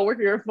 It's not what we're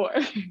here for.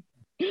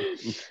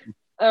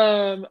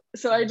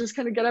 So I just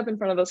kind of get up in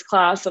front of this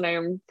class, and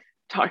I'm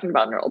talking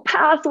about neural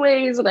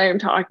pathways, and I am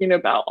talking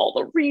about all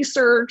the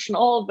research and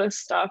all of this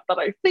stuff that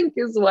I think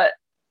is what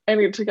I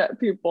need to get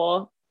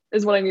people,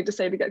 is what I need to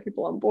say to get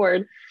people on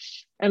board.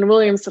 And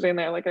William's sitting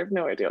there like, I have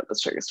no idea what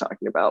this chick is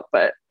talking about,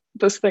 but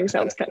this thing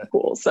sounds kind of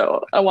cool,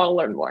 so I want to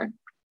learn more.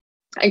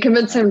 I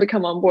convinced him to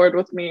come on board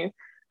with me.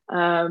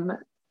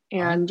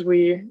 And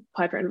we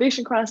applied for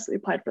Innovation Quest. We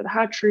applied for the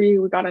Hatchery.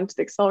 We got into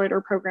the accelerator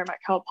program at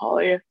Cal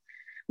Poly.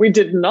 We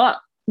did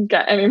not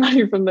get any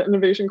money from the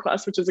Innovation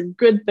Quest, which is a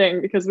good thing,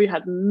 because we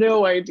had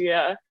no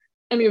idea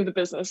any of the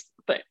business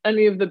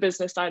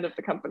side of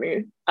the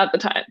company at the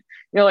time.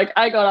 You know, like,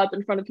 I got up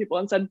in front of people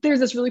and said, there's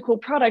this really cool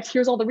product.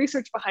 Here's all the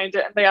research behind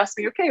it. And they asked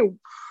me, okay,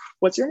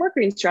 what's your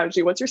marketing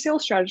strategy? What's your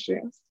sales strategy?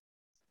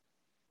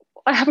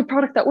 I have a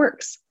product that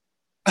works.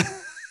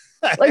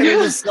 Like,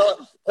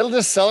 it'll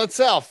just sell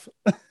itself.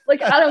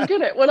 Like, I don't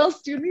get it. What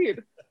else do you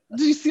need?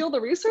 Did you see all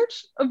the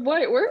research of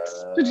why it works?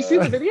 Did you see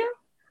the video?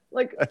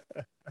 Like,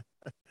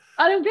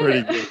 I don't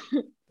get it.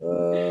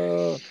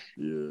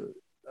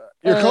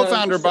 Your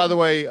co-founder, by the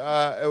way,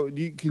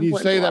 can you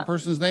say that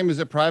person's name? Is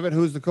it private?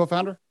 Who's the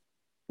co-founder?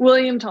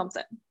 William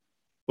Thompson.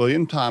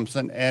 William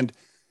Thompson. And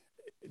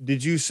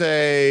did you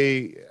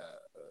say,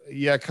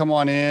 yeah, come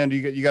on in,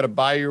 you got to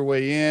buy your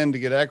way in to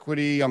get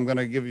equity? I'm going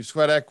to give you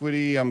sweat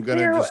equity. I'm going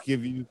to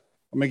give you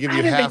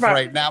half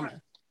right now.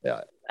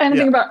 Yeah. I didn't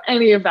think about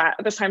any of that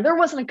at this time. There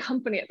wasn't a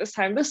company at this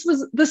time. This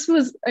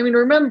was, I mean,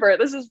 remember,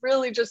 this is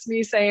really just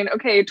me saying,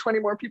 okay, 20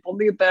 more people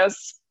need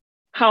this.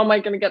 How am I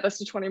going to get this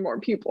to 20 more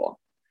people?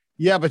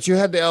 Yeah, but you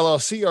had the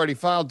LLC already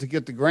filed to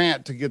get the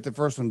grant to get the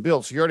first one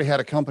built. So you already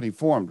had a company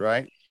formed,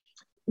 right?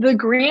 The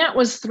grant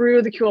was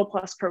through the QL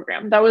Plus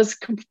program. That was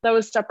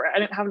separate. I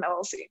didn't have an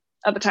LLC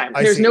at the time.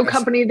 There's no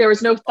company. There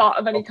was no thought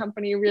of any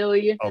company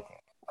really.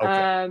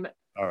 Okay.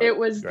 Right, it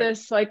was great.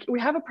 This, like, we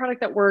have a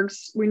product that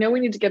works. We know we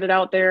need to get it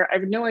out there. I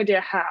have no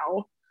idea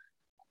how.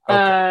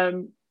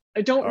 Okay.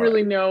 I don't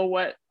really know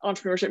what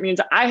entrepreneurship means.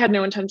 I had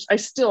no intention. I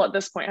still, at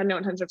this point, had no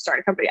intention of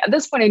starting a company. At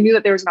this point, I knew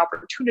that there was an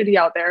opportunity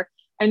out there.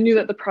 I knew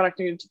that the product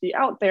needed to be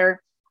out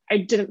there. I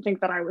didn't think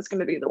that I was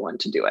going to be the one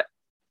to do it.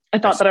 I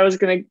thought that I was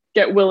going to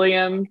get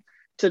William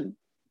to,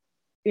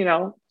 you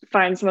know,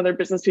 find some other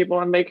business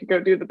people and they could go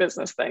do the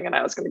business thing. And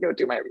I was going to go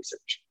do my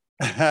research.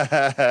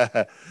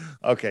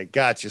 Okay,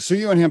 gotcha. So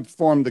you and him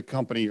formed the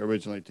company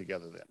originally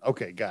together then.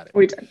 Okay, got it.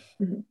 We did.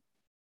 Mm-hmm.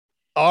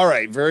 All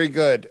right, very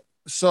good.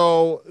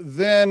 So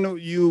then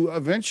you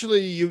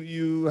eventually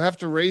you have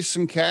to raise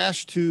some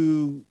cash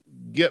to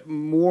get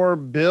more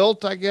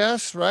built, I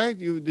guess, right?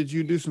 Did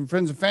you do some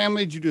friends and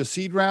family? Did you do a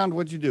seed round?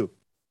 What'd you do?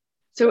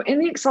 So in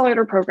the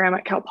accelerator program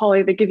at Cal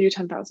Poly, they give you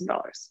 $10,000.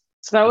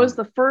 So that was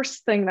the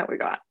first thing that we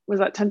got, was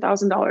that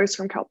 $10,000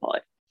 from Cal Poly.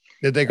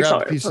 Did they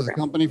grab a piece of the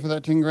company for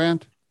that 10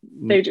 grand?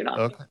 They do not.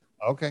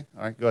 Okay.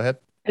 All right. Go ahead.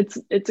 It's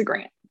a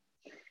grant.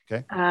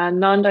 Okay.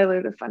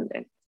 Non-dilutive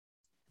funding.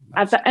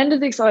 Nice. At the end of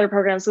the accelerator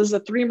program, so this is a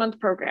 3-month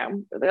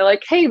program, where they're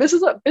like, hey, this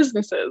is what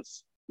business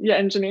is. Yeah,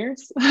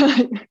 engineers.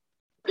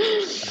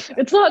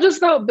 It's not just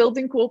about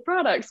building cool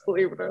products,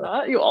 believe it or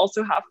not. You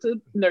also have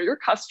to know your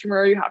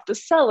customer. You have to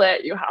sell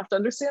it. You have to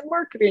understand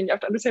marketing. You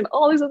have to understand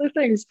all these other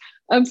things.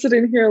 I'm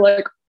sitting here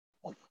like,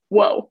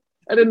 whoa,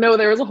 I didn't know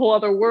there was a whole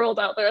other world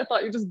out there. I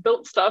thought you just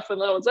built stuff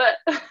and that was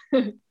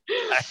it.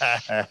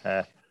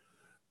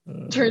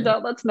 Turns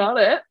out that's not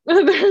it.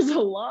 There's a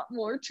lot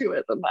more to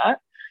it than that.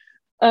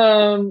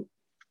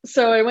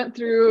 So I went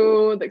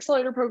through the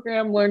accelerator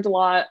program, learned a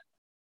lot,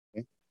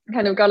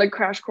 kind of got a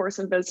crash course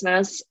in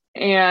business.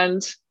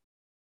 And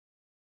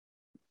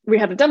we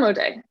had a demo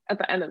day at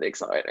the end of the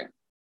accelerator.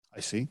 I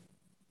see.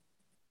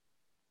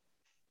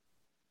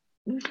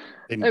 There's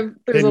didn't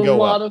a go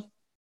lot well. of,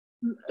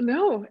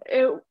 no,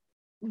 it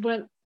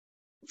went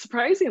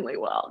surprisingly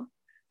well.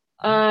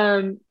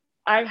 I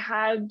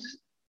had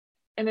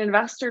an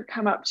investor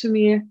come up to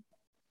me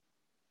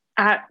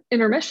at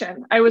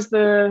intermission. I was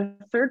the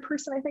third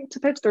person, I think, to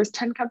pitch. There's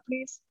 10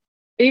 companies,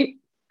 8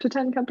 to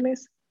 10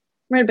 companies.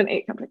 Might have been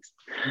 8 companies.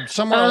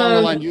 Somewhere along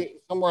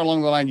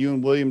the line, you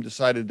and William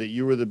decided that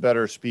you were the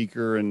better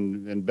speaker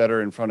and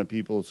better in front of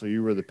people. So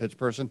you were the pitch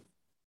person.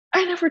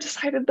 I never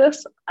decided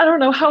this. I don't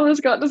know how this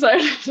got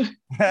decided.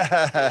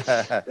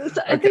 I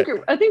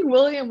think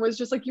William was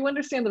just like, you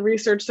understand the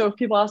research, so if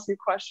people ask you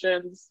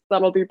questions,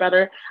 that'll be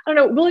better. I don't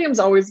know. William's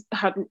always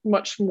had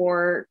much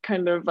more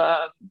kind of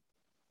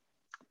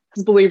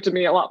has believed in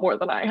me a lot more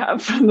than I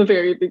have from the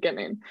very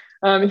beginning.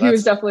 He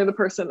was definitely the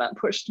person that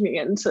pushed me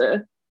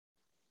into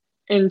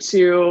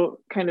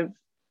kind of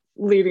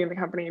leading the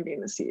company and being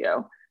the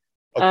CEO.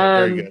 Okay,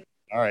 very good.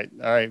 All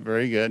right,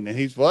 very good. And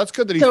that's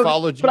good that he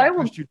followed you. But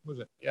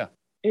yeah.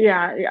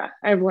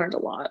 I've learned a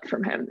lot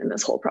from him in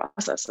this whole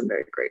process. I'm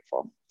very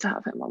grateful to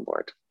have him on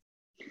board.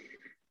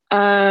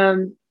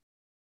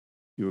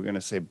 You were going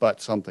to say, but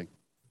something.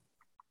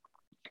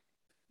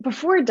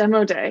 Before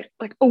demo day,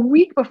 like a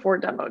week before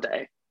demo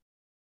day,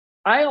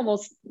 I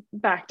almost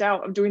backed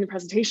out of doing the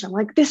presentation. I'm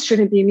like, this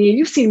shouldn't be me.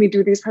 You've seen me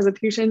do these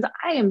presentations.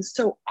 I am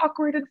so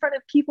awkward in front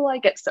of people. I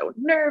get so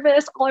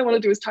nervous. All I want to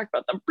do is talk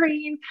about the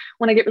brain.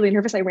 When I get really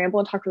nervous, I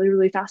ramble and talk really,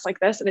 really fast like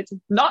this, and it's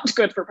not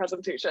good for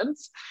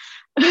presentations.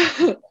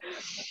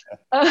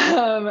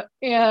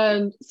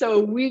 And so a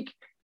week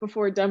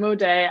before demo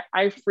day,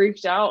 I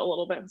freaked out a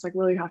little bit. I was like,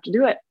 well, you have to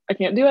do it. I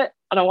can't do it.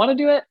 I don't want to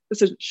do it.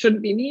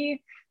 Shouldn't be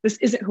me. This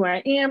isn't who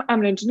I am. I'm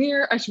an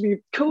engineer. I should be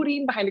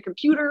coding behind a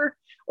computer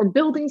or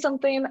building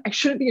something. I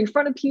shouldn't be in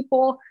front of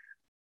people.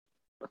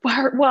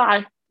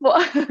 Why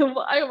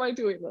am I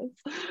doing this?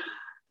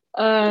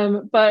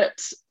 But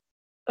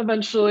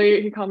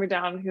eventually he calmed me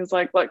down. He was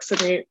like, look,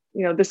 Sydney,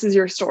 this is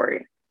your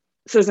story.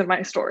 This isn't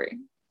my story.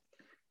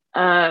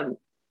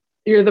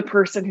 You're the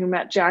person who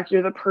met Jack.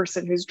 You're the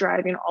person who's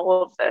driving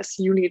all of this.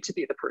 You need to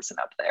be the person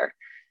up there.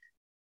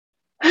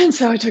 And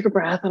so I took a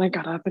breath and I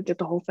got up and did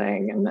the whole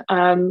thing.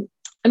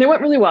 And it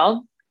went really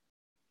well.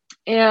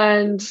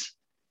 And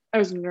I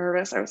was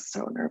nervous. I was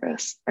so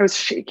nervous. I was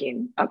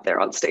shaking up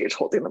there on stage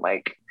holding the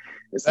mic.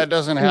 That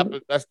doesn't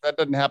happen. That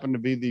doesn't happen to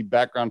be the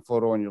background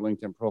photo on your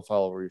LinkedIn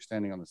profile where you're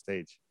standing on the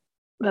stage.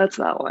 That's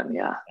that one.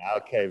 Yeah.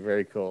 Okay.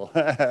 Very cool.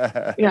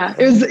 Yeah.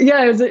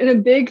 It was in a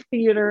big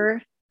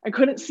theater. I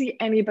couldn't see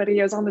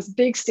anybody. I was on this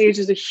big stage.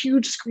 There's a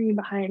huge screen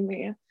behind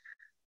me.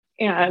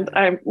 And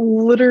I'm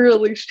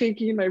literally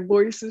shaking. My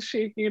voice is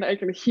shaking. I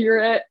can hear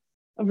it.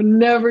 I've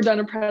never done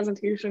a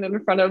presentation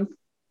in front of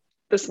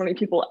this many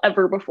people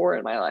ever before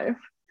in my life.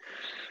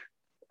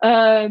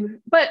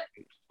 But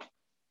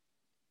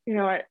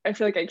I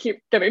feel like I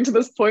keep getting to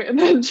this point and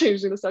then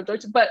changing the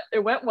subject, but it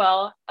went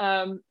well.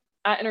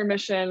 At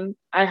intermission,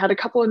 I had a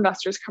couple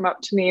investors come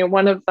up to me.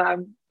 One of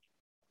them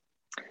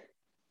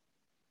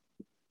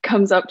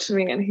comes up to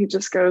me and he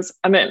just goes,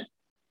 I'm in.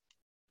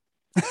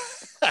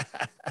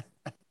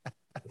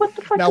 What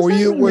the fuck? Now,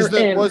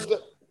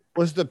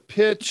 was the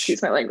pitch?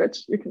 Excuse my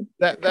language. You can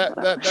that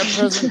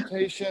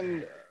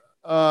presentation.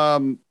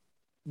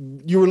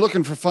 You were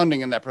looking for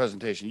funding in that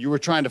presentation. You were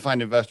trying to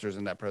find investors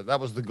in that that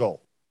was the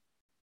goal.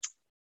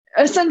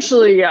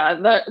 Essentially,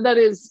 yeah. That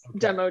is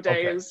demo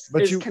day is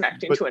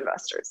connecting to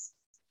investors.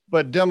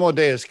 But demo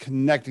day is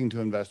connecting to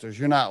investors.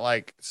 You're not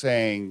like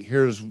saying,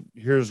 here's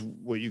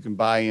what you can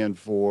buy in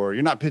for.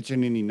 You're not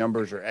pitching any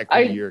numbers or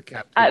equity or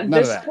capital. At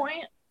this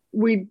point,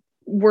 we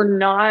were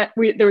not.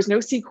 There was no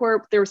C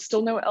Corp. There was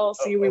still no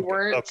LLC. We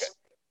weren't.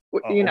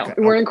 We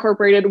weren't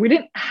incorporated. We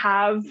didn't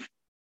have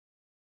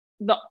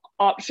the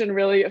option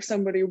really if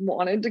somebody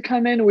wanted to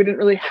come in. We didn't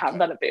really have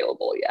that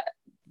available yet.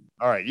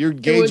 All right, you're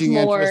gauging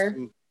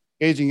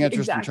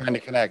interest and trying to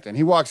connect. And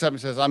he walks up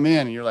and says, I'm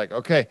in. And you're like,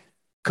 okay,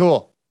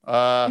 cool.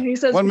 And he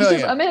says, I'm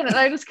in. And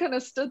I just kind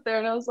of stood there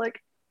and I was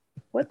like,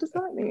 what does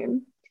that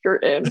mean? You're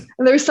in.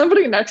 And there was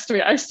somebody next to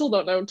me. I still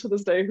don't know to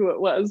this day who it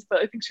was, but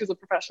I think she was a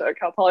professor at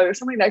Cal Poly. There's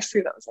somebody next to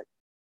me that was like,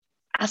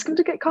 ask him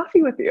to get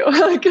coffee with you.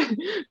 Like,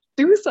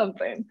 do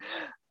something.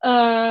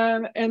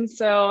 And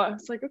so I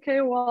was like,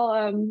 okay,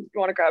 well, you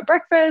want to grab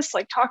breakfast,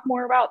 like talk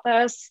more about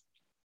this.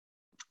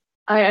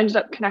 I ended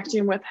up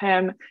connecting with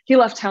him. He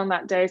left town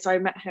that day, so I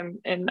met him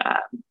in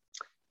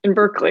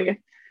Berkeley.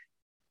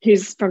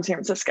 He's from San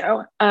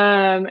Francisco,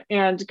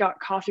 and got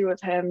coffee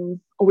with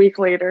him a week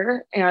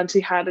later, and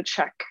he had a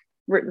check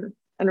written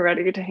and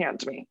ready to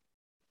hand me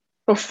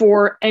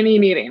before any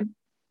meeting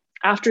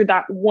after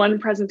that one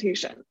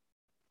presentation.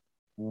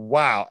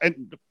 Wow.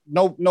 And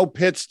no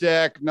pitch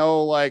deck, none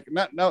of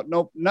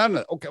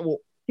it. Okay. Well,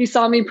 he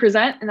saw me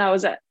present and that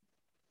was it.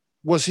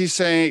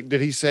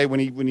 Did he say when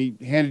he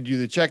handed you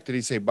the check, did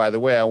he say, by the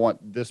way, I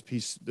want this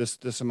piece,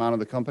 this amount of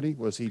the company?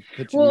 Was he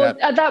pitching that?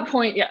 At that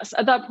point, yes.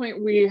 At that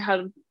point, we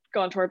had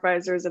gone to our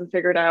advisors and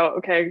figured out,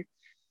 okay,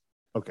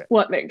 Okay.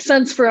 what made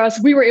sense for us.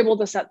 We were able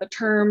to set the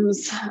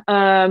terms.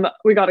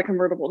 We got a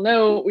convertible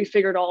note. We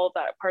figured all of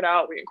that part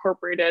out. We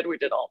incorporated. We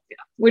did all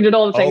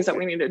the things that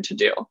we needed to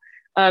do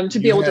to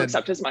be able to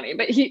accept his money.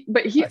 But he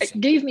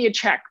gave me a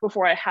check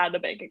before I had a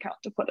bank account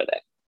to put it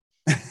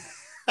in.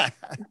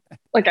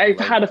 Like I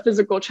had a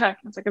physical check.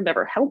 I was like, I've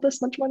never held this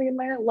much money in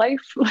my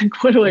life.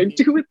 Like, what do I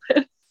do with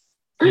this?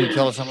 Can you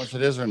tell us how much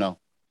it is or no?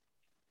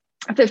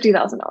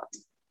 $50,000.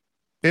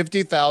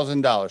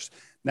 $50,000.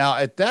 Now,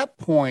 at that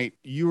point,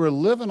 you were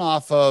living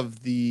off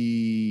of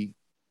the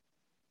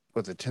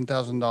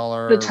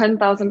 $10,000? The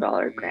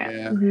 $10,000 grant.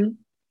 Yeah.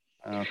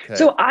 Mm-hmm. Okay.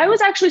 So I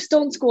was actually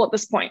still in school at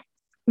this point.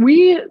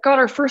 We got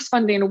our first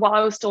funding while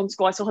I was still in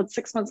school. I still had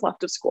 6 months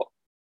left of school.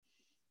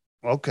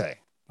 Okay.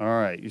 All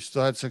right. You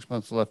still had 6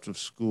 months left of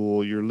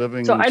school. You're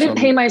living. So I didn't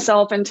pay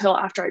myself until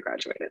after I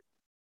graduated.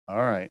 All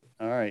right.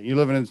 You're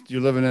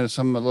living in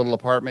some little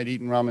apartment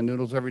eating ramen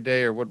noodles every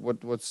day, or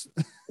what's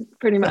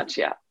pretty much,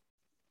 yeah.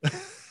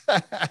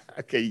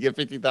 Okay, you get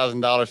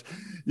 $50,000.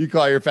 You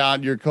call your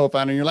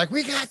co-founder, and you're like,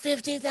 "We got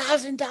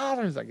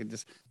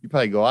 $50,000." You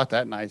probably go out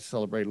that night,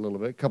 celebrate a little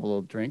bit, a couple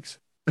of drinks.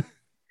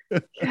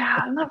 Yeah,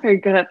 I'm not very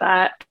good at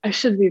that. I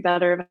should be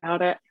better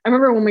about it. I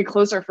remember when we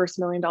closed our first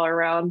 $1 million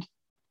round,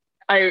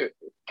 I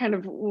kind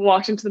of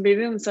walked into the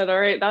meeting and said, "All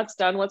right, that's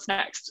done. What's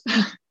next?"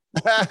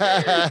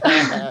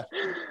 I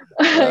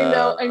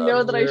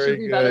know that I should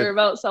be better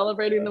about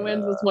celebrating the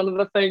wins. It's one of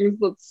the things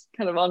that's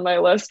kind of on my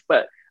list,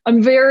 but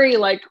I'm very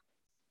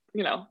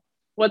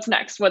what's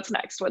next?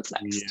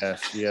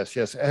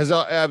 Yes. Has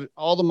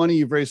all the money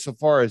you've raised so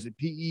far, is it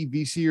PE,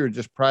 VC, or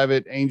just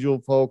private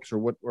angel folks,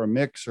 or a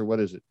mix, or what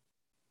is it?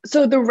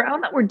 So the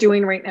round that we're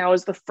doing right now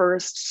is the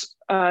first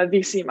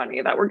VC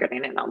money that we're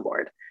getting in on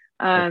board.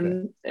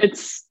 Okay.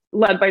 It's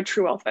led by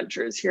True Wealth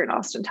Ventures here in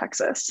Austin,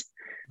 Texas.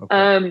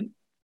 Okay.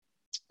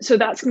 So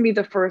that's going to be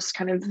the first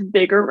kind of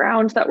bigger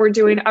round that we're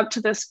doing. Up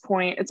to this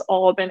point, it's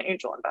all been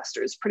angel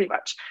investors, pretty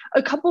much.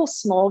 A couple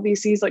small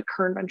VCs like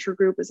Kern Venture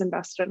Group has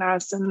invested in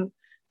us, and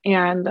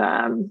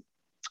Wilson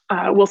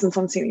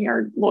Sonsini,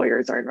 our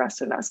lawyers, are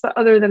invested in us. But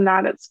other than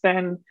that, it's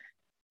been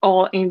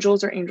all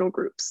angels or angel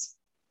groups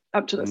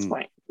up to this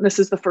point. This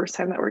is the first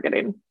time that we're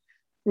getting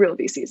real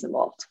VCs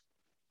involved.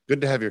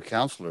 Good to have your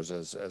counselors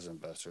as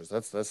investors.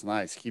 That's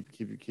nice. Keep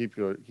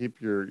your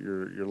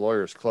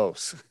lawyers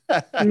close.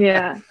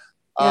 Yeah.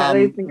 Yeah,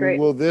 they've been great.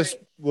 Will this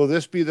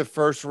be the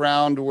first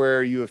round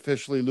where you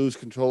officially lose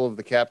control of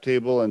the cap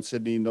table and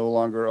Sydney no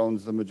longer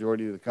owns the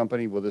majority of the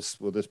company? Will this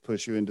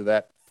push you into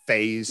that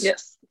phase?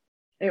 Yes,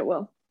 it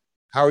will.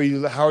 How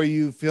are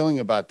you feeling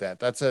about that?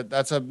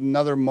 That's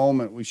another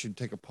moment we should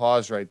take a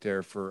pause right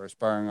there for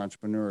aspiring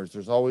entrepreneurs.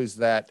 There's always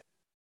that,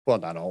 well,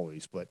 not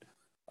always, but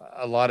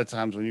a lot of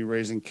times when you're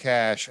raising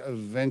cash,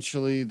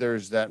 eventually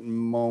there's that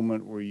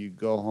moment where you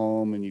go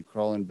home and you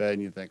crawl in bed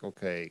and you think,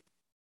 okay,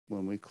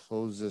 when we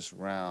close this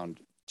round,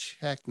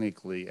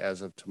 technically,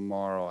 as of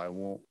tomorrow, I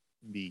won't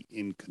be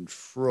in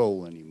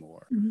control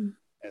anymore. Mm-hmm.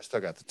 I still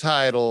got the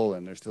title,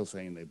 and they're still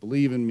saying they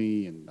believe in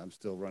me, and I'm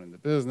still running the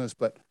business.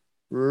 But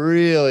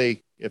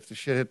really, if the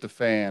shit hit the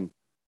fan,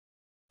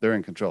 they're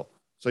in control.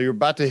 So you're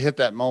about to hit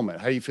that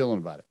moment. How are you feeling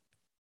about it?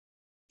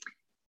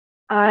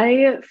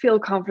 I feel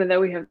confident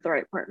that we have the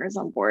right partners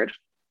on board.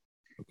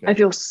 Okay. I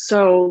feel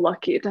so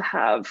lucky to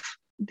have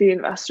the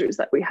investors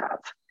that we have.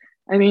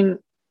 I mean,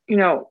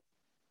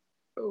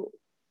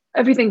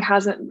 everything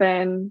hasn't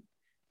been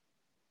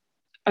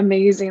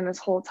amazing this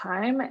whole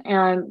time.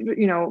 And,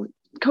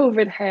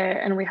 COVID hit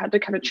and we had to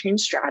kind of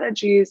change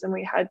strategies, and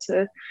we had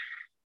to,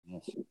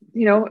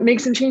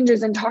 make some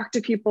changes and talk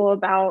to people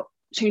about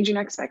changing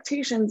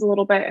expectations a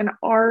little bit. And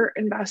our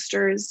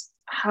investors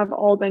have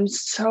all been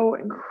so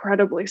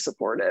incredibly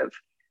supportive.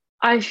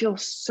 I feel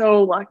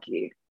so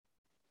lucky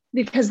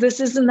because this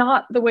is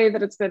not the way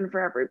that it's been for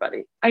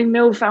everybody. I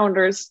know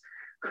founders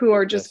who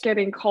are just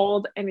getting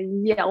called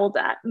and yelled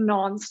at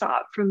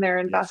nonstop from their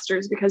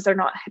investors because they're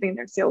not hitting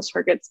their sales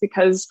targets,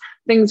 because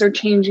things are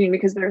changing,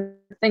 because there are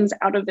things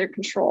out of their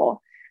control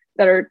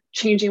that are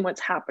changing what's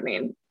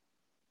happening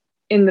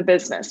in the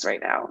business right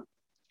now,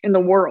 in the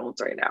world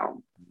right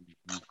now.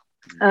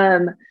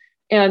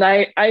 And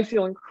I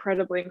feel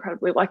incredibly,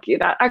 incredibly lucky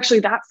that actually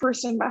that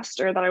first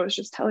investor that I was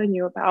just telling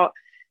you about,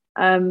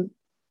 when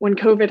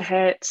COVID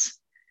hit,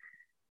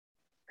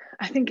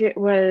 I think it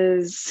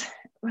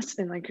must have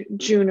been like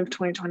June of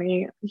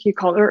 2020, he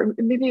called, or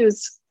maybe it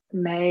was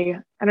May.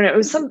 I don't know. It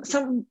was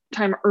some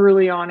time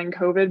early on in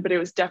COVID, but it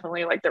was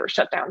definitely like there were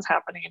shutdowns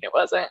happening. It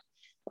wasn't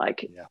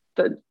like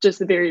just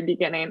the very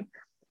beginning.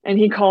 And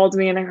he called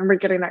me, and I remember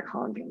getting that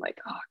call and being like,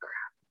 oh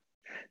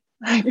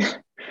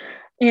crap.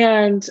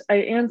 And I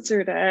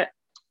answered it,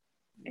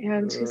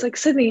 and he's like,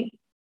 Sydney,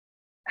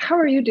 how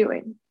are you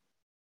doing?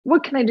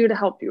 What can I do to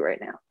help you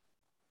right now?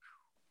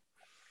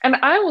 And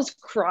I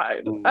almost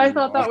cried. I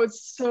thought that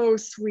was so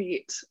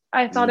sweet.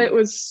 I thought it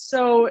was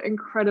so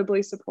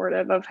incredibly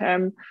supportive of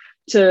him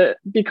to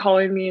be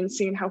calling me and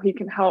seeing how he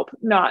can help,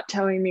 not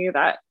telling me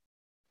that,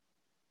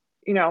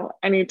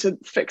 I need to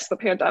fix the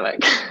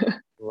pandemic.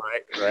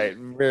 Right.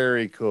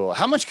 Very cool.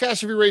 How much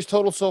cash have you raised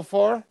total so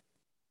far?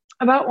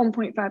 About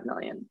 1.5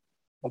 million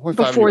 1.5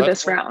 before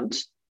this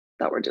round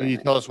that we're doing. Can you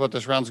tell us what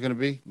this round's going to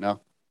be?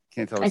 No,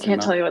 can't tell us. I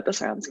can't tell you what this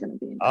round's going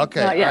to be.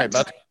 Okay. All right.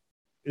 But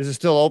is it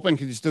still open?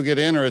 Can you still get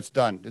in, or it's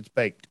done? It's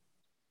baked.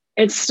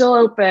 It's still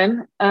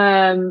open.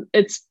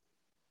 It's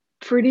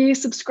pretty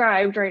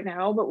subscribed right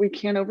now, but we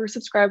can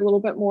oversubscribe a little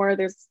bit more.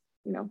 There's,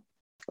 a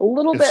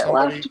little bit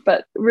left,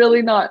 but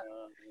really not.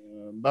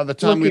 By the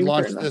time we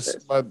launch this,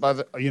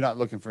 you're not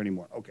looking for any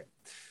more. Okay.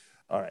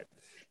 All right.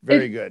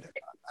 Very good.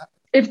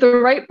 If the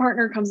right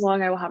partner comes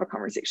along, I will have a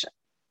conversation.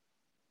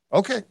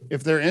 Okay.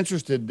 If they're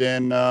interested,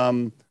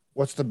 then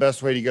what's the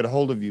best way to get a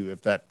hold of you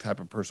if that type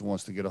of person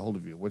wants to get a hold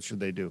of you? What should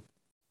they do?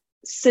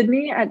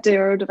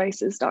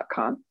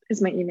 Sydney@deorodevices.com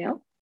is my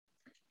email.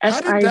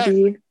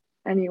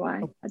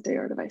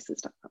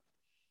 SIDNEY@deorodevices.com.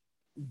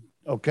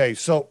 Okay.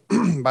 So,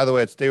 by the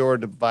way, it's Deoro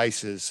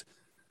Devices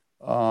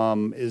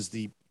is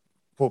the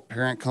quote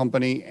parent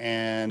company,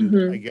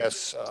 and I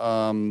guess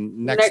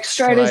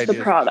NextStride is the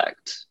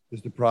product.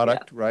 Is the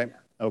product, right?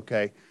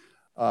 Okay.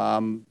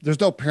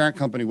 There's no parent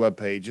company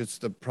webpage. It's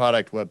the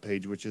product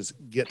webpage, which is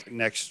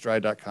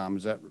getnextstride.com.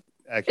 Is that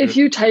accurate? If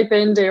you type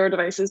in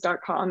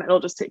deorodevices.com, it'll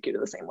just take you to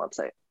the same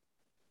website.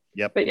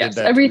 Yep. But yes,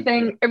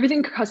 everything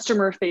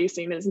customer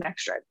facing is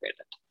NextStride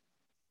rated.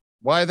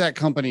 Why that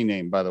company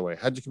name, by the way?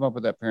 How'd you come up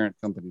with that parent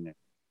company name?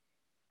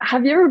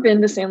 Have you ever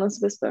been to San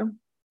Luis Obispo?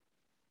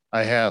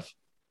 I have.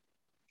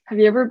 Have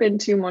you ever been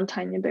to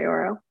Montaña de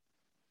Oro?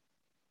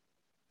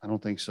 I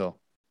don't think so.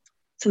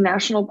 It's a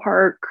national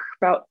park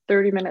about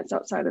 30 minutes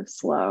outside of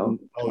SLO.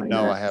 Oh,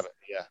 no, I haven't.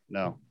 Yeah,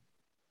 no.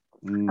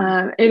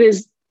 It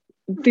is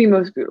the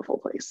most beautiful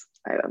place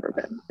I've ever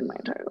been in my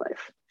entire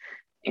life.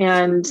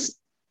 And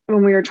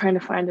when we were trying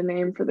to find a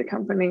name for the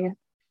company,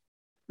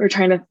 we were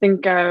trying to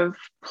think of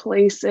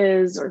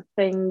places or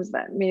things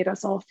that made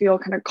us all feel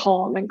kind of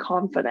calm and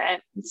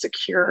confident and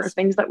secure,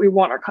 things that we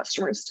want our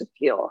customers to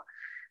feel.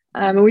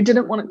 And we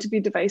didn't want it to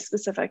be device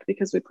specific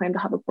because we plan to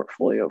have a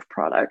portfolio of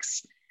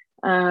products.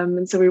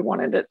 And so we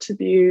wanted it to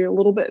be a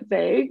little bit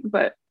vague,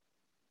 but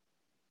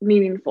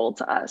meaningful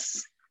to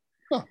us.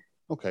 Oh,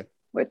 okay.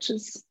 Which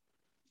is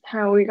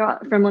how we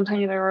got from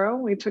Montaña de Oro.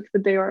 We took the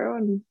de Oro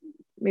and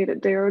made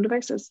it Deoro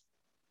Devices.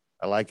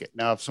 I like it.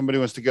 Now, if somebody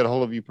wants to get a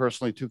hold of you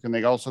personally too, can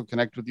they also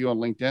connect with you on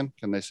LinkedIn?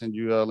 Can they send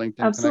you a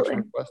LinkedIn connection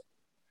request?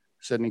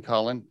 Sydney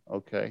Collin.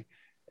 Okay.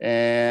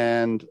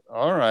 And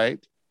all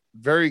right.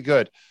 Very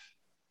good.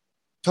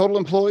 Total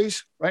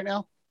employees right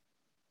now?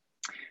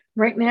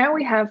 Right now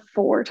we have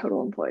 4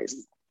 total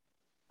employees.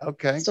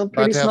 Okay. Still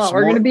pretty small.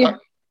 We're going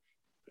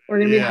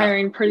to be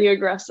hiring pretty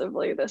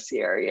aggressively this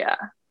year. Yeah.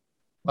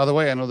 By the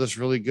way, I know this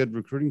really good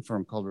recruiting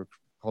firm called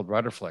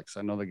Riderflex.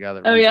 I know the guy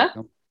that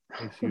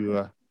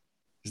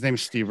his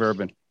name's Steve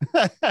Urban.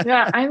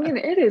 Yeah, I mean,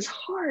 it is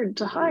hard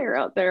to hire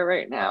out there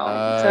right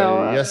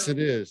now. Yes, it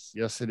is.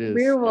 Yes, it is.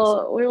 We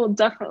will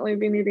definitely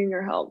be needing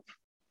your help.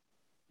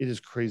 It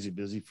is crazy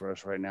busy for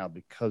us right now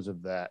because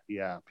of that.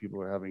 Yeah,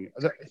 people are having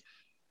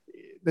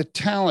the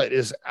talent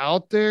is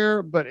out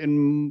there, but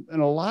in a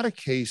lot of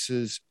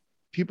cases,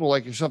 people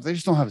like yourself, they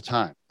just don't have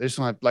time. They just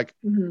don't have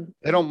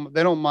they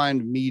don't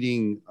mind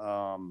meeting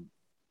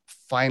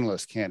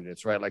finalist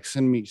candidates, right? Like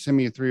send me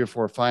 3 or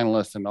 4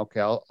 finalists, and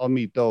okay, I'll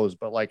meet those.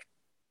 But like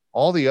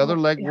all the other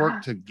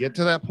legwork to get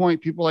to that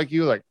point, people like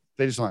you, like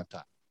they just don't have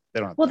time. They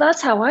don't have time.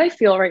 That's how I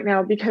feel right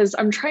now, because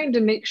I'm trying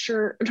to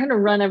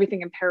run everything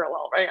in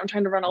parallel, right? I'm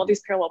trying to run all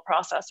these parallel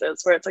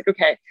processes where it's like,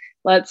 okay,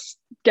 let's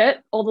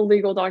get all the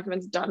legal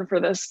documents done for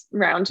this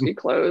round to be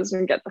closed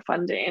and get the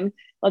funding.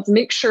 Let's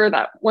make sure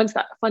that once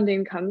that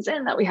funding comes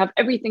in, that we have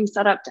everything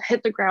set up to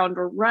hit the ground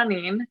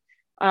running,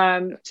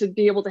 to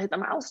be able to hit the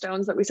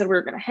milestones that we said we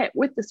were going to hit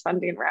with this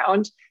funding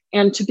round.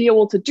 And to be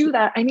able to do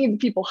that, I need the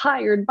people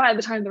hired by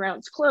the time the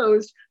round's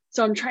closed.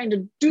 So I'm trying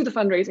to do the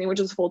fundraising, which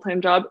is a full-time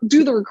job,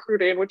 do the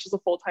recruiting, which is a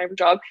full-time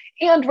job,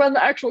 and run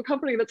the actual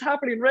company that's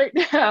happening right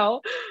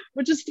now,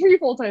 which is 3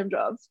 full-time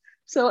jobs.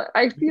 So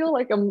I feel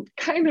like I'm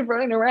kind of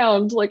running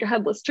around like a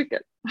headless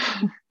chicken.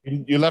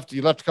 You left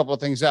a couple of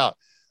things out.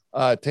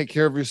 Take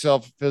care of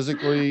yourself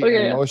physically,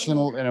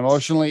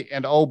 emotionally.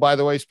 And oh, by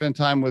the way, spend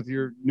time with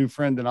your new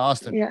friend in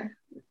Austin. Yeah.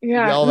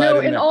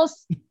 No,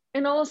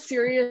 in all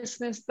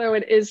seriousness, though,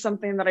 it is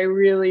something that I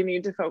really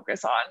need to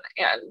focus on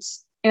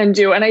and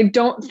do. And I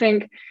don't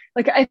think,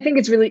 I think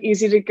it's really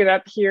easy to get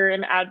up here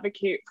and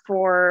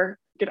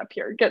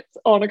get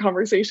on a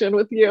conversation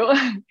with you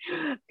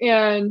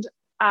and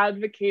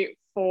advocate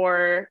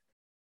for,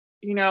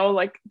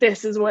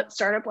 this is what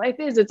startup life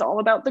is. It's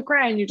all about the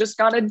grind. You just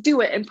got to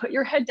do it and put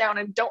your head down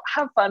and don't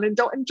have fun and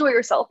don't enjoy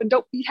yourself and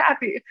don't be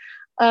happy.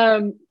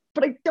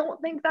 But I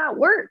don't think that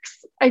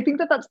works. I think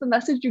that that's the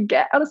message you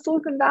get out of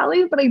Silicon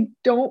Valley, but I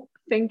don't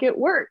think it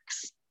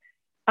works.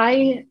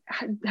 I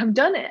have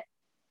done it.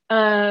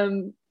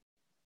 And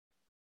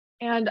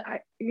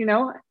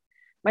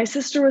my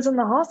sister was in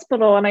the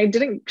hospital and I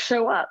didn't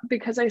show up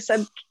because I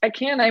said,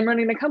 I'm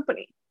running a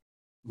company.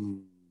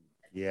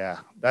 Yeah.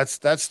 That's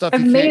stuff.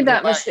 I've made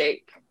that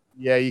mistake.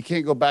 Yeah. You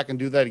can't go back and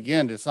do that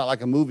again. It's not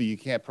like a movie. You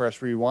can't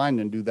press rewind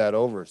and do that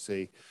over.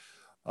 See,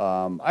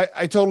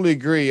 I totally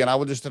agree. And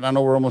and I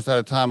know we're almost out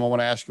of time. I want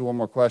to ask you one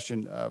more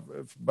question.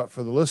 But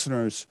for the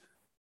listeners,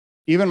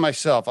 even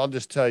myself, I'll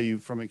just tell you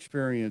from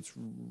experience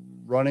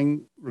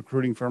running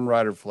recruiting firm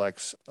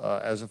RiderFlex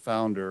as a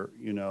founder,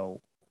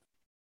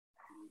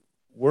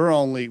 we're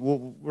like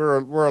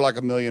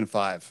 $1.5 million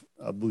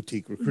a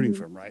boutique recruiting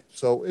firm, right?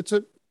 So it's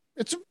a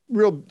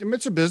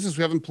business.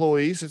 We have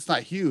employees. It's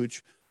not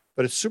huge,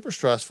 but it's super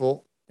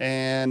stressful.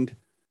 And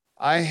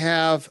I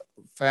have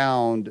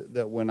found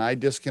that when I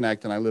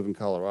disconnect, and I live in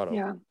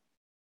Colorado,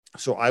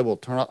 so I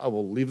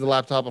will leave the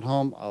laptop at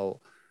home.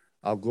 I'll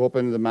go up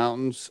into the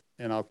mountains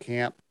and I'll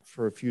camp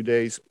for a few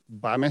days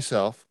by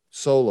myself,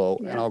 solo,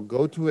 and I'll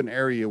go to an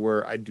area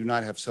where I do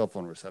not have cell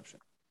phone reception.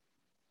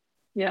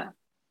 Yeah.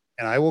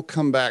 And I will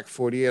come back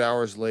 48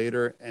 hours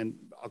later, and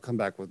I'll come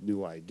back with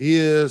new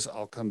ideas.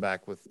 I'll come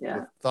back with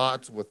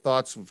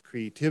thoughts of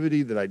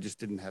creativity that I just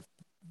didn't have to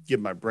give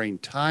my brain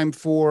time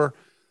for.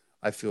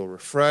 I feel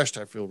refreshed.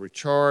 I feel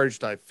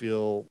recharged. I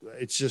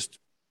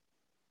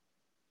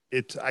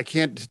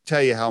can't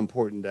tell you how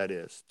important that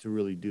is to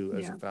really do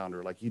as a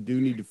founder. Like, you do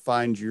need to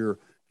find your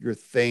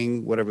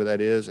thing, whatever that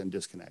is, and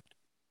disconnect.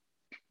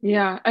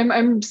 Yeah,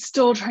 I'm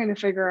still trying to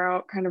figure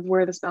out kind of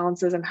where this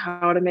balance is and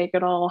how to make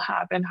it all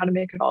happen, how to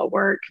make it all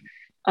work.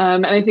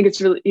 And I think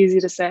it's really easy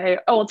to say,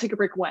 oh, I'll take a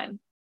break when,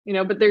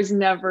 but you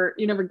never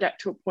get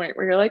to a point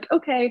where you're like,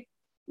 okay,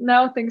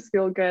 now things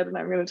feel good and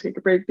I'm going to take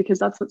a break, because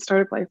that's what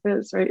startup life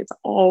is, right? It's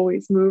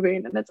always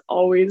moving and it's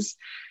always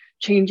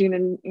changing,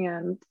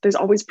 and there's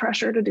always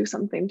pressure to do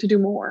something, to do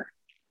more.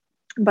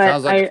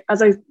 But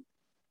as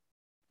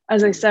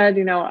I said,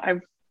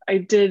 I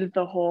did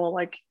the whole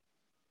like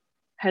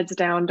heads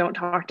down, don't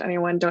talk to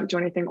anyone, don't do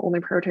anything,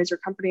 only prioritize your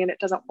company, and it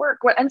doesn't work.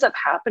 What ends up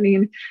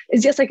happening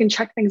is, yes, I can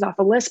check things off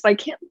a list, but I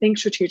can't think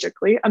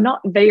strategically. I'm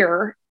not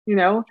there,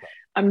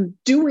 I'm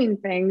doing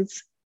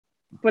things,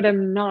 but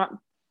I'm not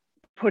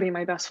putting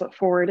my best foot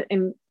forward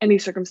in any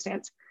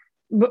circumstance.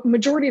 But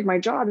majority of my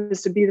job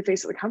is to be the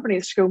face of the company,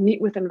 is to go meet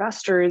with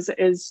investors,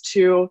 is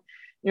to,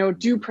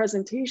 do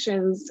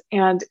presentations.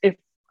 And if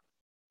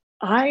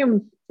I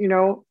am,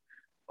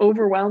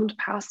 overwhelmed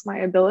past my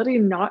ability,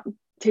 not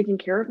taking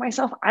care of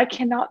myself, I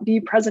cannot be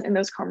present in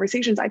those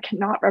conversations. I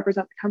cannot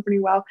represent the company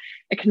well.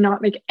 I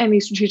cannot make any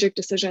strategic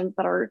decisions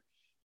that are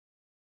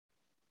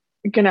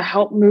going to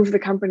help move the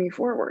company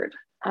forward.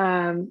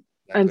 And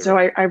so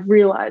I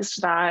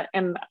realized that,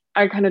 and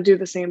I kind of do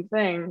the same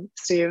thing,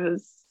 Steve,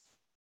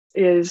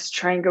 is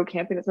try and go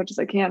camping as much as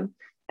I can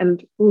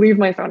and leave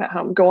my phone at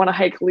home, go on a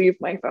hike, leave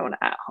my phone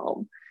at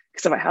home.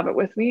 Because if I have it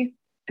with me,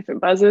 if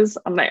it buzzes,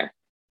 I'm there,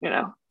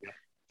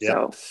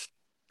 So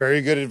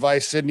very good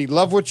advice, Sydney.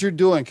 Love what you're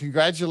doing.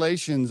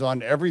 Congratulations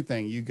on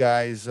everything you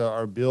guys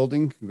are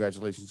building.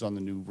 Congratulations on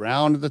the new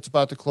round that's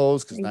about to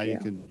close, because now you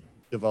can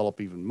develop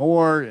even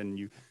more.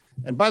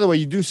 And by the way,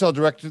 you do sell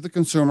direct to the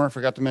consumer. I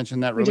forgot to mention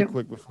that really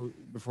quick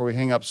before we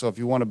hang up. So if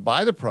you want to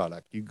buy the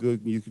product, you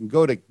can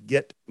go to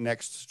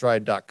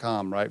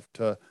getnextstride.com, right,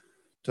 to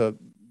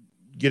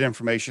get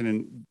information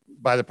and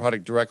buy the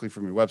product directly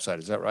from your website.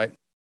 Is that right?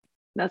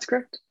 That's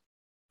correct.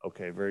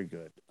 Okay, very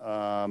good.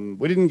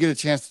 We didn't get a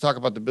chance to talk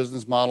about the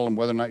business model and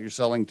whether or not you're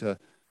selling to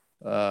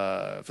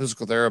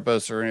physical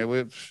therapists or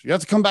anything. You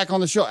have to come back on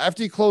the show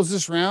after you close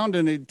this round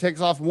and it takes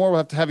off more. We'll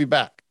have to have you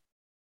back.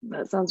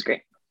 That sounds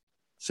great.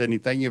 Sydney,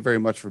 thank you very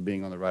much for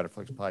being on the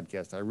RiderFlex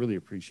podcast. I really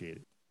appreciate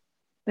it.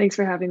 Thanks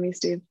for having me,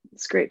 Steve.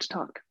 It's great to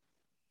talk.